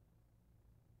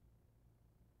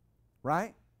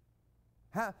 Right?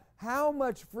 How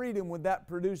much freedom would that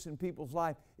produce in people's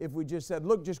life if we just said,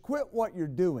 look, just quit what you're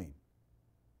doing.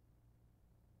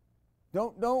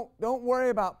 Don't worry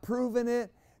about proving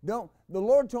it. The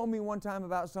Lord told me one time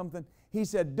about something. He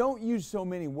said, don't use so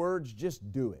many words,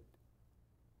 just do it.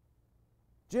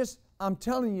 I'm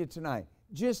telling you tonight,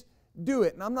 just do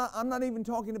it. And I'm not even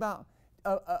talking about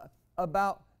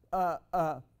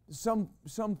some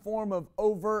form of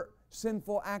overt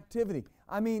sinful activity.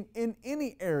 I mean, in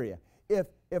any area.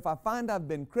 If I find I've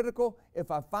been critical, if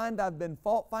I find I've been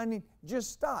fault-finding,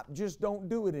 just stop. Just don't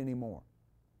do it anymore.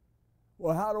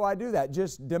 Well, how do I do that?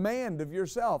 Just demand of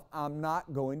yourself, I'm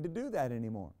not going to do that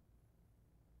anymore.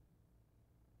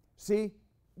 See,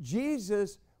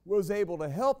 Jesus was able to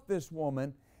help this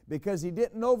woman because He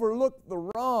didn't overlook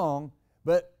the wrong,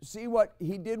 but see what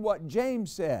He did, what James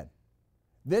said.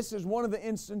 This is one of the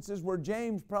instances where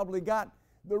James probably got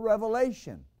the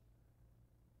revelation.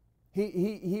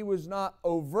 He was not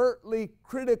overtly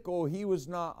critical. He was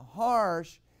not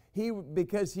harsh.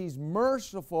 Because He's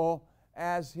merciful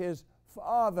as His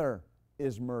Father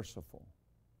is merciful.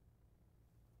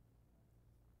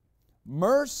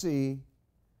 Mercy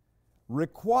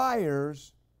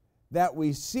requires that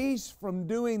we cease from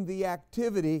doing the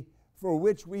activity for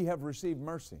which we have received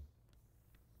mercy.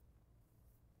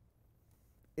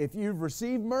 If you've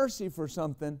received mercy for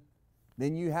something,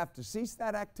 then you have to cease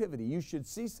that activity. You should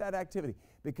cease that activity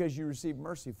because you received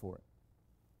mercy for it.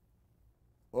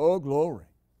 Oh, glory.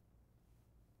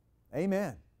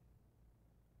 Amen.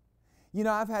 You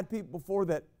know, I've had people before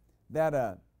that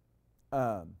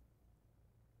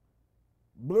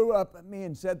blew up at me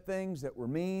and said things that were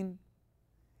mean,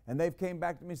 and they've came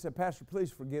back to me and said, Pastor,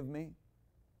 please forgive me.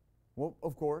 Well,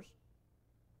 of course.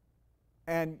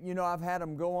 And, you know, I've had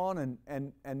them go on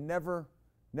and never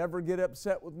get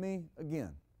upset with me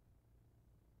again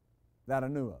that I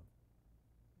knew of.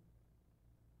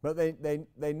 But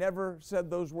they never said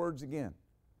those words again.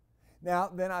 Now,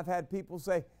 then I've had people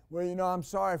say, well, you know, I'm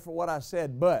sorry for what I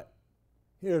said, but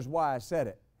here's why I said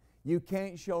it. You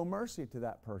can't show mercy to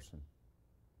that person.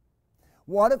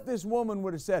 What if this woman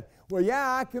would have said, well,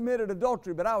 yeah, I committed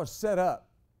adultery, but I was set up.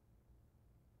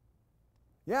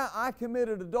 Yeah, I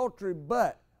committed adultery,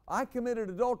 but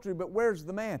where's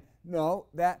the man? No,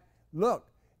 look,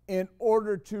 in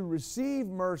order to receive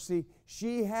mercy,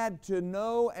 she had to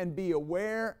know and be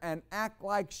aware and act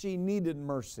like she needed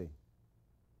mercy.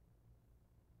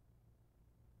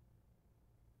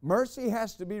 Mercy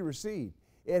has to be received.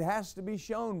 It has to be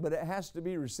shown, but it has to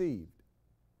be received.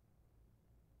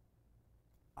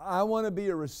 I want to be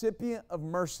a recipient of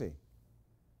mercy.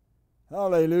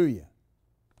 Hallelujah.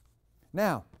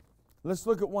 Now, let's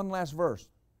look at one last verse.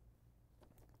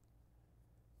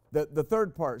 The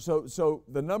third part. So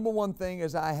the number one thing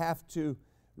is I have to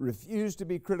refuse to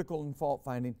be critical and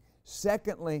fault-finding.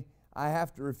 Secondly, I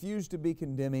have to refuse to be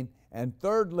condemning. And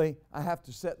thirdly, I have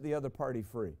to set the other party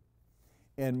free.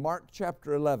 In Mark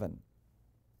chapter 11,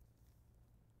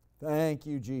 thank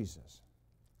you, Jesus.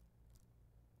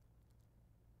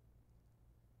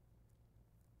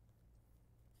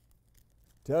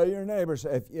 Tell your neighbors,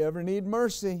 if you ever need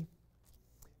mercy,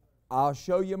 I'll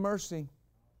show you mercy.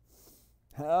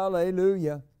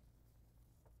 Hallelujah.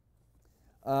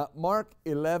 Mark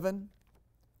 11,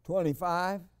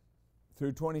 25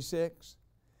 through 26,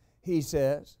 he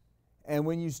says, and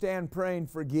when you stand praying,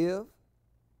 forgive,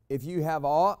 if you have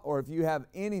aught or if you have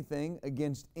anything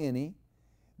against any,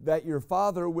 that your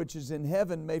Father which is in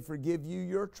heaven may forgive you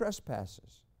your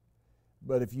trespasses.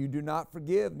 But if you do not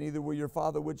forgive, neither will your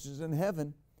Father which is in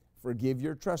heaven forgive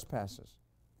your trespasses.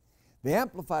 The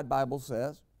Amplified Bible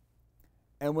says,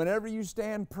 and whenever you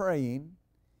stand praying,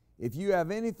 if you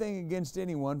have anything against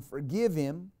anyone, forgive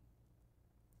him,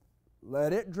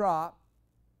 let it drop,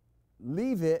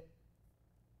 leave it,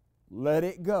 let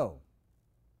it go.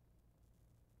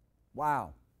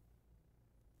 Wow.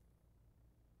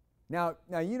 Now,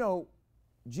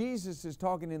 Jesus is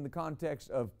talking in the context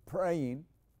of praying,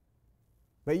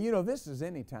 but this is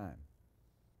any time.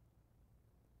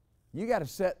 You got to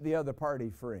set the other party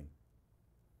free.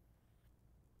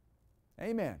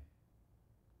 Amen.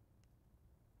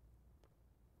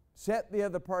 Set the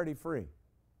other party free.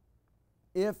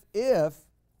 If,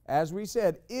 as we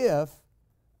said, if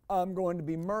I'm going to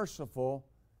be merciful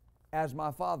as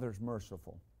my Father's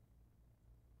merciful.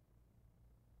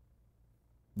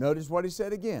 Notice what he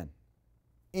said again.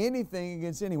 Anything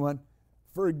against anyone,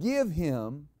 forgive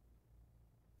him,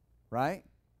 right?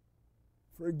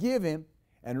 Forgive him.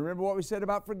 And remember what we said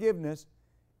about forgiveness.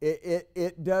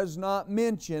 It does not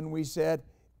mention, we said,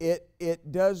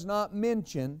 it does not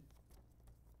mention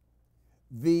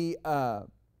the,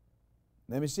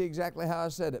 let me see exactly how I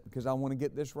said it because I want to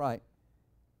get this right.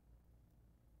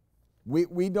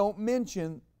 We don't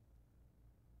mention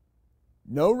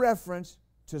no reference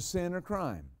to sin or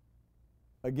crime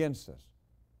against us.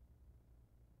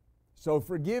 So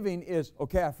forgiving is,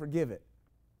 okay, I forgive it.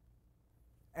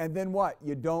 And then what?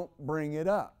 You don't bring it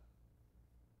up.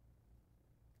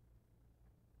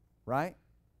 Right?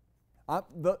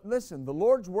 Listen, the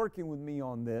Lord's working with me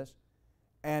on this.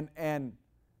 And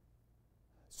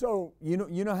so you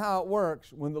know how it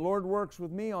works. When the Lord works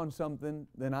with me on something,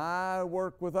 then I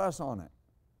work with us on it.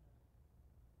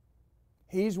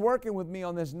 He's working with me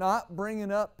on this, not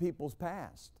bringing up people's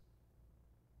past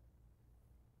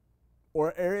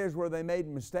or areas where they made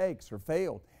mistakes or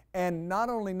failed. And not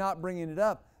only not bringing it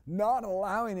up, not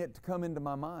allowing it to come into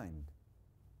my mind.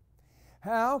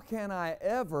 How can I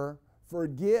ever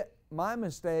forget my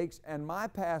mistakes and my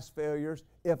past failures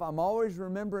if I'm always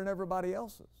remembering everybody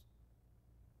else's?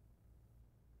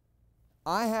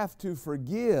 I have to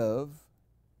forgive,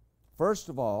 first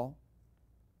of all.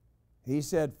 He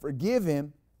said, forgive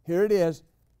him. Here it is.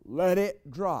 Let it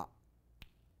drop.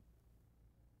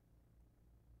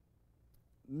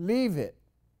 Leave it.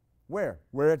 Where?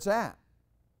 Where it's at.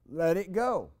 Let it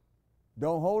go.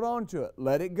 Don't hold on to it.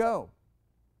 Let it go.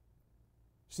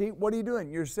 See, what are you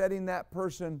doing? You're setting that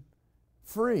person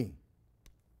free.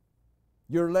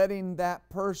 You're letting that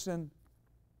person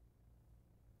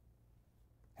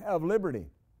have liberty.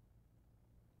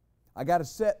 I got to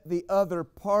set the other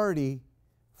party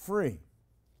free.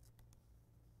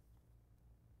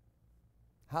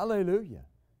 Hallelujah.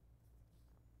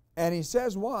 And he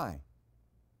says why?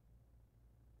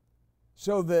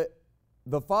 So that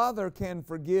the Father can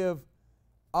forgive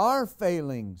our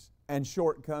failings and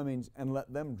shortcomings and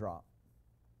let them drop.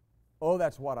 Oh,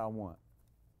 that's what I want.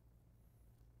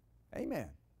 Amen.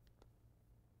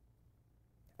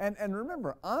 And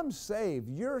remember, I'm saved,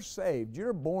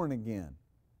 you're born again.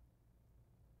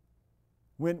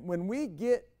 When we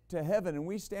get to heaven and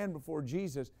we stand before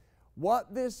Jesus,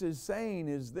 what this is saying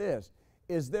is this,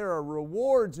 is there are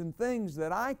rewards and things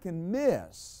that I can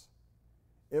miss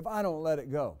if I don't let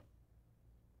it go.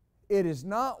 It is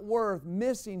not worth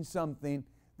missing something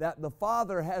that the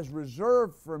Father has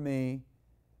reserved for me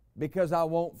because I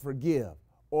won't forgive,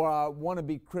 or I want to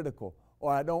be critical,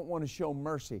 or I don't want to show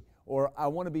mercy, or I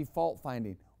want to be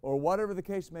fault-finding, or whatever the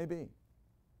case may be.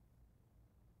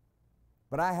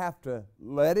 But I have to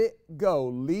let it go.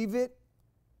 Leave it.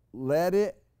 Let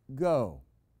it go.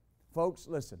 Folks,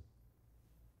 listen.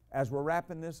 As we're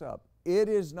wrapping this up, it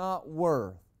is not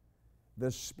worth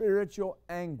the spiritual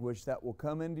anguish that will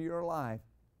come into your life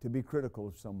to be critical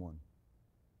of someone.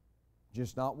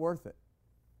 Just not worth it.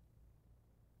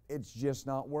 It's just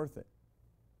not worth it.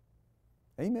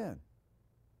 Amen.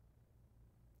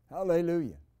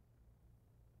 Hallelujah.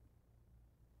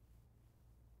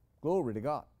 Glory to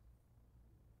God.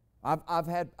 I've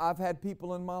had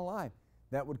people in my life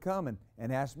that would come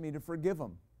and ask me to forgive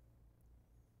them.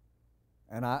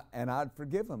 And I'd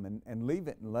forgive them and leave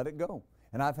it and let it go.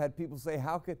 And I've had people say,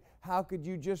 how could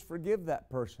you just forgive that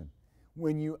person?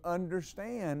 When you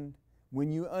understand,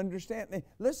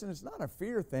 listen, it's not a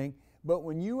fear thing, but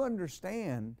when you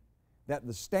understand that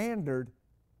the standard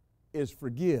is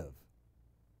forgive,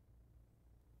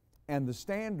 and the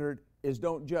standard is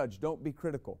don't judge, don't be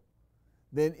critical,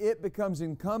 then it becomes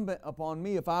incumbent upon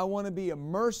me, if I want to be a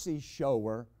mercy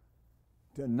shower,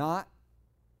 to not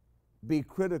be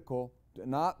critical, to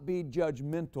not be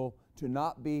judgmental, to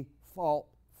not be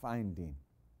fault-finding.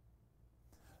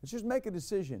 Let's just make a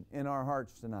decision in our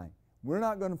hearts tonight. We're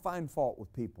not going to find fault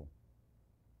with people.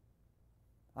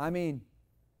 I mean,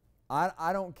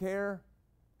 I don't care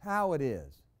how it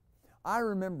is. I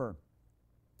remember,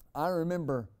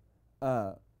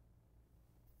 well,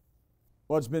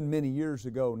 it's been many years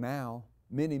ago now,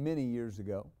 many years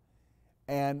ago.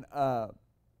 And,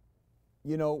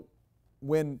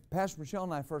 when Pastor Michelle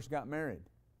and I first got married,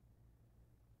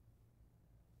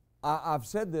 I've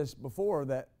said this before,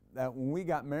 that when we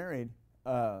got married,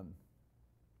 there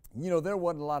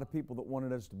wasn't a lot of people that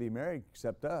wanted us to be married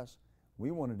except us. We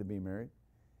wanted to be married.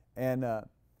 And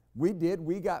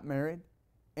we got married.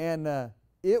 And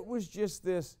it was just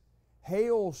this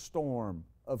hailstorm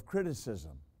of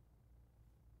criticism.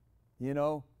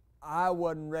 I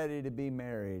wasn't ready to be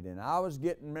married, and I was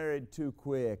getting married too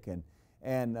quick.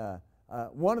 And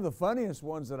one of the funniest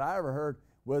ones that I ever heard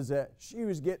was that she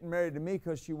was getting married to me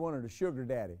because she wanted a sugar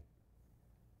daddy.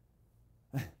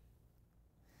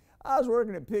 I was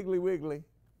working at Piggly Wiggly.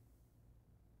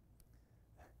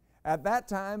 At that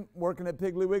time, working at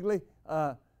Piggly Wiggly,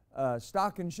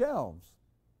 stocking shelves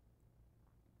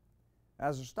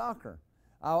as a stocker.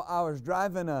 I was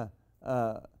driving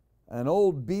an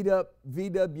old beat-up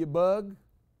VW Bug.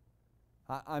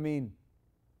 I mean,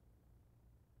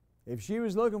 if she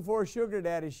was looking for a sugar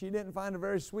daddy, she didn't find a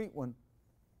very sweet one,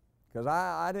 because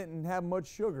I didn't have much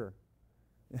sugar.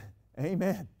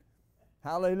 Amen.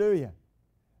 Hallelujah.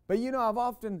 But I've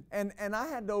often, and I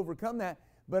had to overcome that,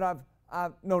 but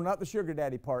no, not the sugar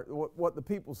daddy part, what the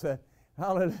people said.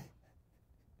 Hallelujah.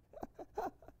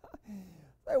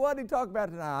 Say, what did he talk about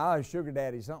tonight? Sugar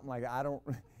daddy, something like that. I don't,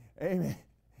 amen.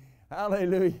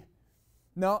 Hallelujah.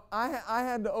 No, I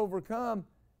had to overcome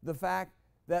the fact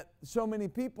that so many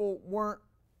people weren't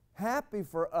happy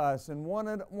for us and want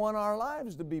our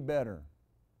lives to be better.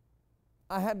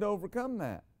 I had to overcome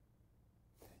that.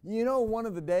 One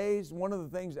of the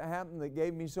things that happened that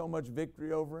gave me so much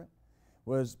victory over it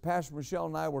was Pastor Michelle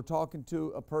and I were talking to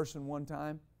a person one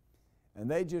time, and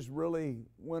they just really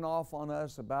went off on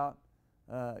us about,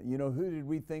 who did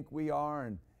we think we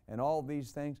are, and all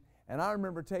these things. And I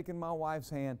remember taking my wife's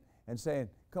hand and saying,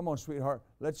 come on, sweetheart,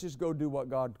 let's just go do what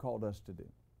God called us to do.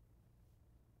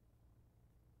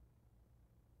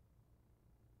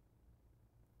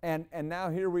 And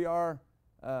now here we are,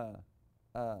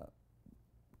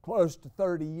 close to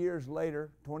 30 years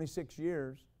later, 26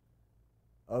 years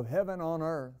of heaven on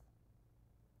earth,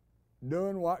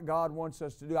 doing what God wants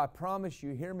us to do. I promise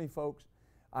you, hear me folks,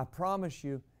 I promise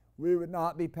you, we would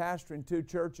not be pastoring 2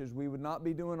 churches. We would not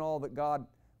be doing all that God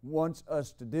wants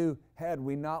us to do had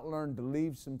we not learned to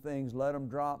leave some things, let them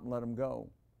drop and let them go.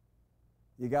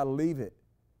 You got to leave it.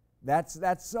 That's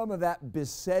some of that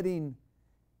besetting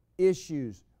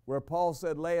issues where Paul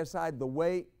said, lay aside the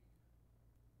weight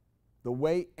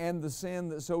and the sin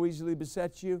that so easily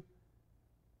besets you.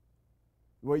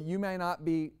 Well, you may not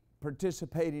be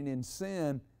participating in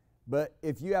sin, but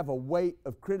if you have a weight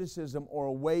of criticism or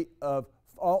a weight of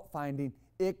fault finding,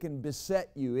 it can beset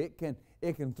you. It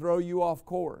can throw you off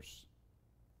course.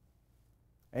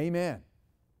 Amen.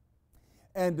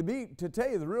 And to tell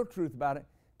you the real truth about it,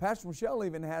 Pastor Michelle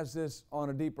even has this on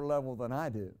a deeper level than I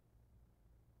do.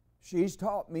 She's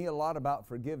taught me a lot about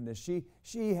forgiveness.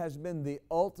 She has been the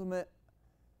ultimate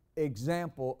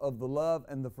example of the love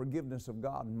and the forgiveness of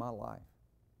God in my life.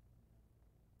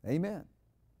 Amen.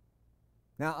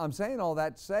 Now, I'm saying all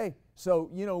that to say, so,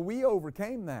 we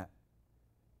overcame that.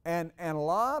 And a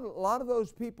lot of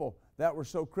those people that were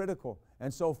so critical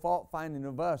and so fault-finding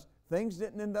of us, things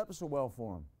didn't end up so well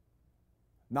for them.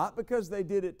 Not because they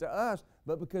did it to us,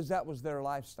 but because that was their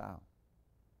lifestyle.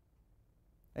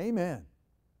 Amen.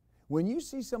 When you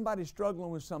see somebody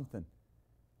struggling with something,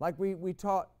 like we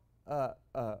taught,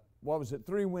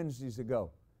 3 Wednesdays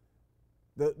ago,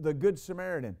 the Good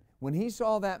Samaritan, when he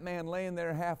saw that man laying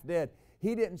there half dead,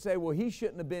 he didn't say, well, he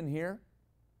shouldn't have been here.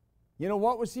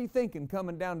 What was he thinking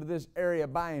coming down to this area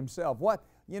by himself?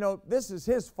 This is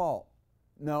his fault.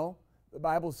 No, the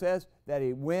Bible says that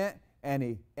he went and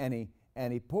he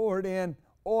poured in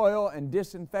oil and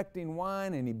disinfecting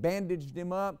wine, and he bandaged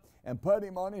him up and put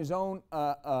him on his own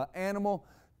animal,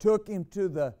 took him to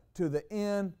the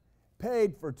inn,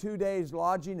 paid for 2 days'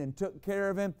 lodging and took care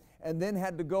of him, and then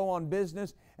had to go on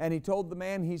business. And he told the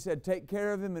man, he said, take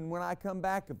care of him, and when I come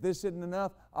back, if this isn't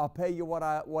enough, I'll pay you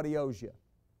what he owes you.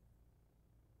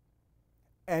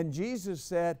 And Jesus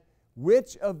said,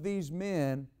 which of these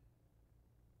men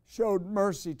showed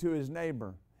mercy to his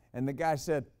neighbor? And the guy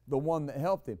said, the one that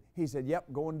helped him. He said, yep,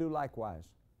 go and do likewise.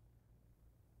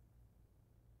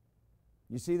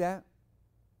 You see that?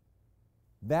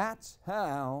 That's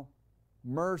how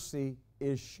mercy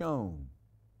is shown.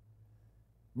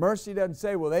 Mercy doesn't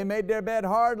say, well, they made their bed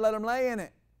hard, let them lay in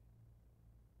it.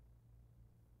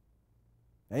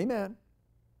 Amen.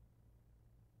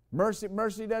 Mercy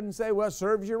doesn't say, well,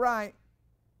 serves you right.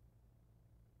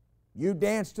 You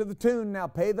danced to the tune, now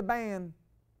pay the band.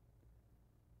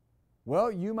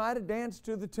 Well, you might have danced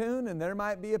to the tune, and there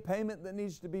might be a payment that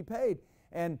needs to be paid.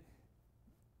 And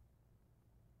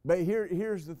But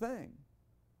here's the thing.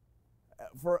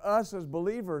 For us as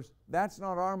believers, that's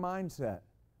not our mindset.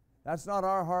 That's not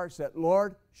our heart set.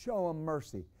 Lord, show them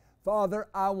mercy. Father,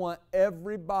 I want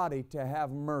everybody to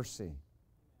have mercy.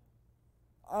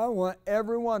 I want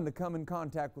everyone to come in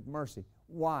contact with mercy.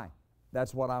 Why?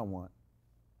 That's what I want.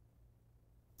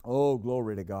 Oh,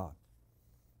 glory to God.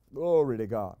 Glory to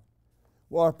God.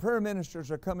 Well, our prayer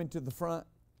ministers are coming to the front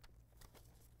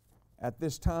at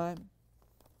this time,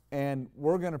 and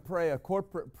we're going to pray a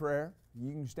corporate prayer.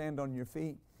 You can stand on your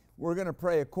feet. We're going to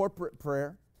pray a corporate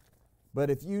prayer. But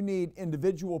if you need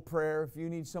individual prayer, if you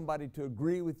need somebody to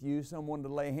agree with you, someone to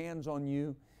lay hands on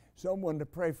you, someone to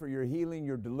pray for your healing,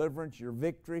 your deliverance, your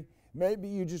victory, maybe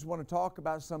you just want to talk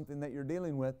about something that you're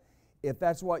dealing with. If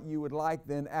that's what you would like,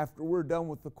 then after we're done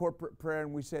with the corporate prayer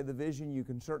and we say the vision, you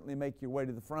can certainly make your way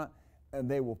to the front and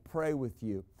they will pray with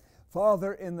you.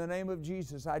 Father, in the name of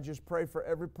Jesus, I just pray for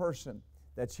every person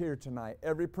that's here tonight,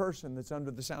 every person that's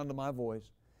under the sound of my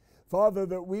voice. Father,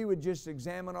 that we would just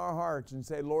examine our hearts and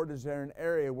say, Lord, is there an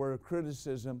area where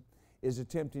criticism is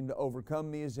attempting to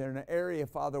overcome me? Is there an area,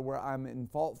 Father, where I'm in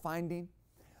fault finding?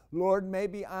 Lord,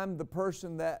 maybe I'm the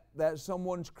person that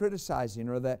someone's criticizing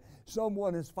or that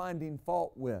someone is finding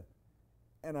fault with,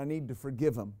 and I need to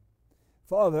forgive them.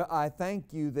 Father, I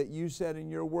thank you that you said in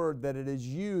your word that it is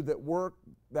you that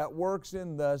works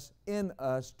in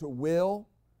us to will,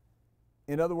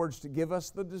 in other words, to give us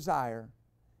the desire,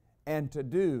 and to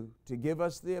give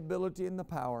us the ability and the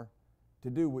power to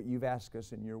do what you've asked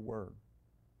us in your word.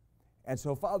 And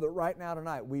so, Father, right now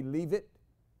tonight, we leave it,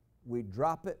 we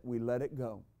drop it, we let it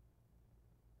go.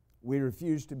 We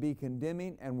refuse to be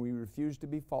condemning and we refuse to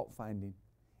be fault-finding.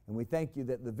 And we thank you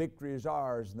that the victory is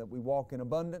ours and that we walk in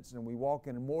abundance and we walk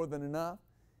in more than enough,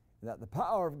 and that the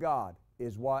power of God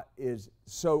is what is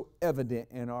so evident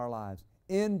in our lives.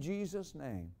 In Jesus'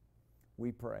 name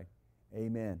we pray.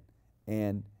 Amen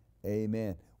and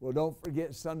amen. Well, don't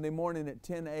forget Sunday morning at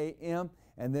 10 a.m.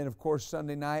 and then, of course,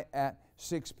 Sunday night at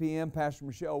 6 p.m. Pastor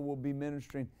Michelle will be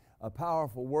ministering a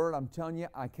powerful word. I'm telling you,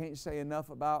 I can't say enough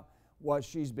about what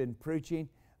she's been preaching.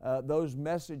 Those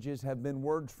messages have been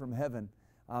words from heaven.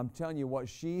 I'm telling you, what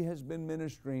she has been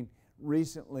ministering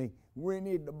recently, we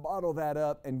need to bottle that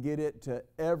up and get it to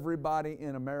everybody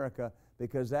in America,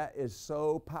 because that is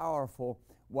so powerful,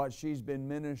 what she's been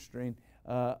ministering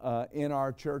in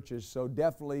our churches. So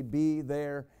definitely be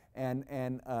there and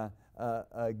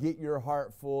get your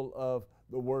heart full of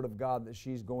the Word of God that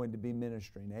she's going to be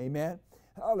ministering. Amen?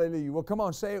 Hallelujah. Well, come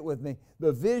on, say it with me.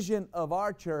 The vision of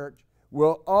our church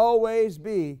will always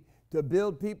be to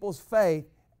build people's faith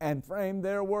and frame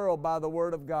their world by the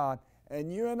Word of God.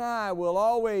 And you and I will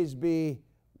always be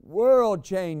world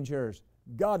changers.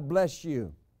 God bless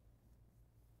you.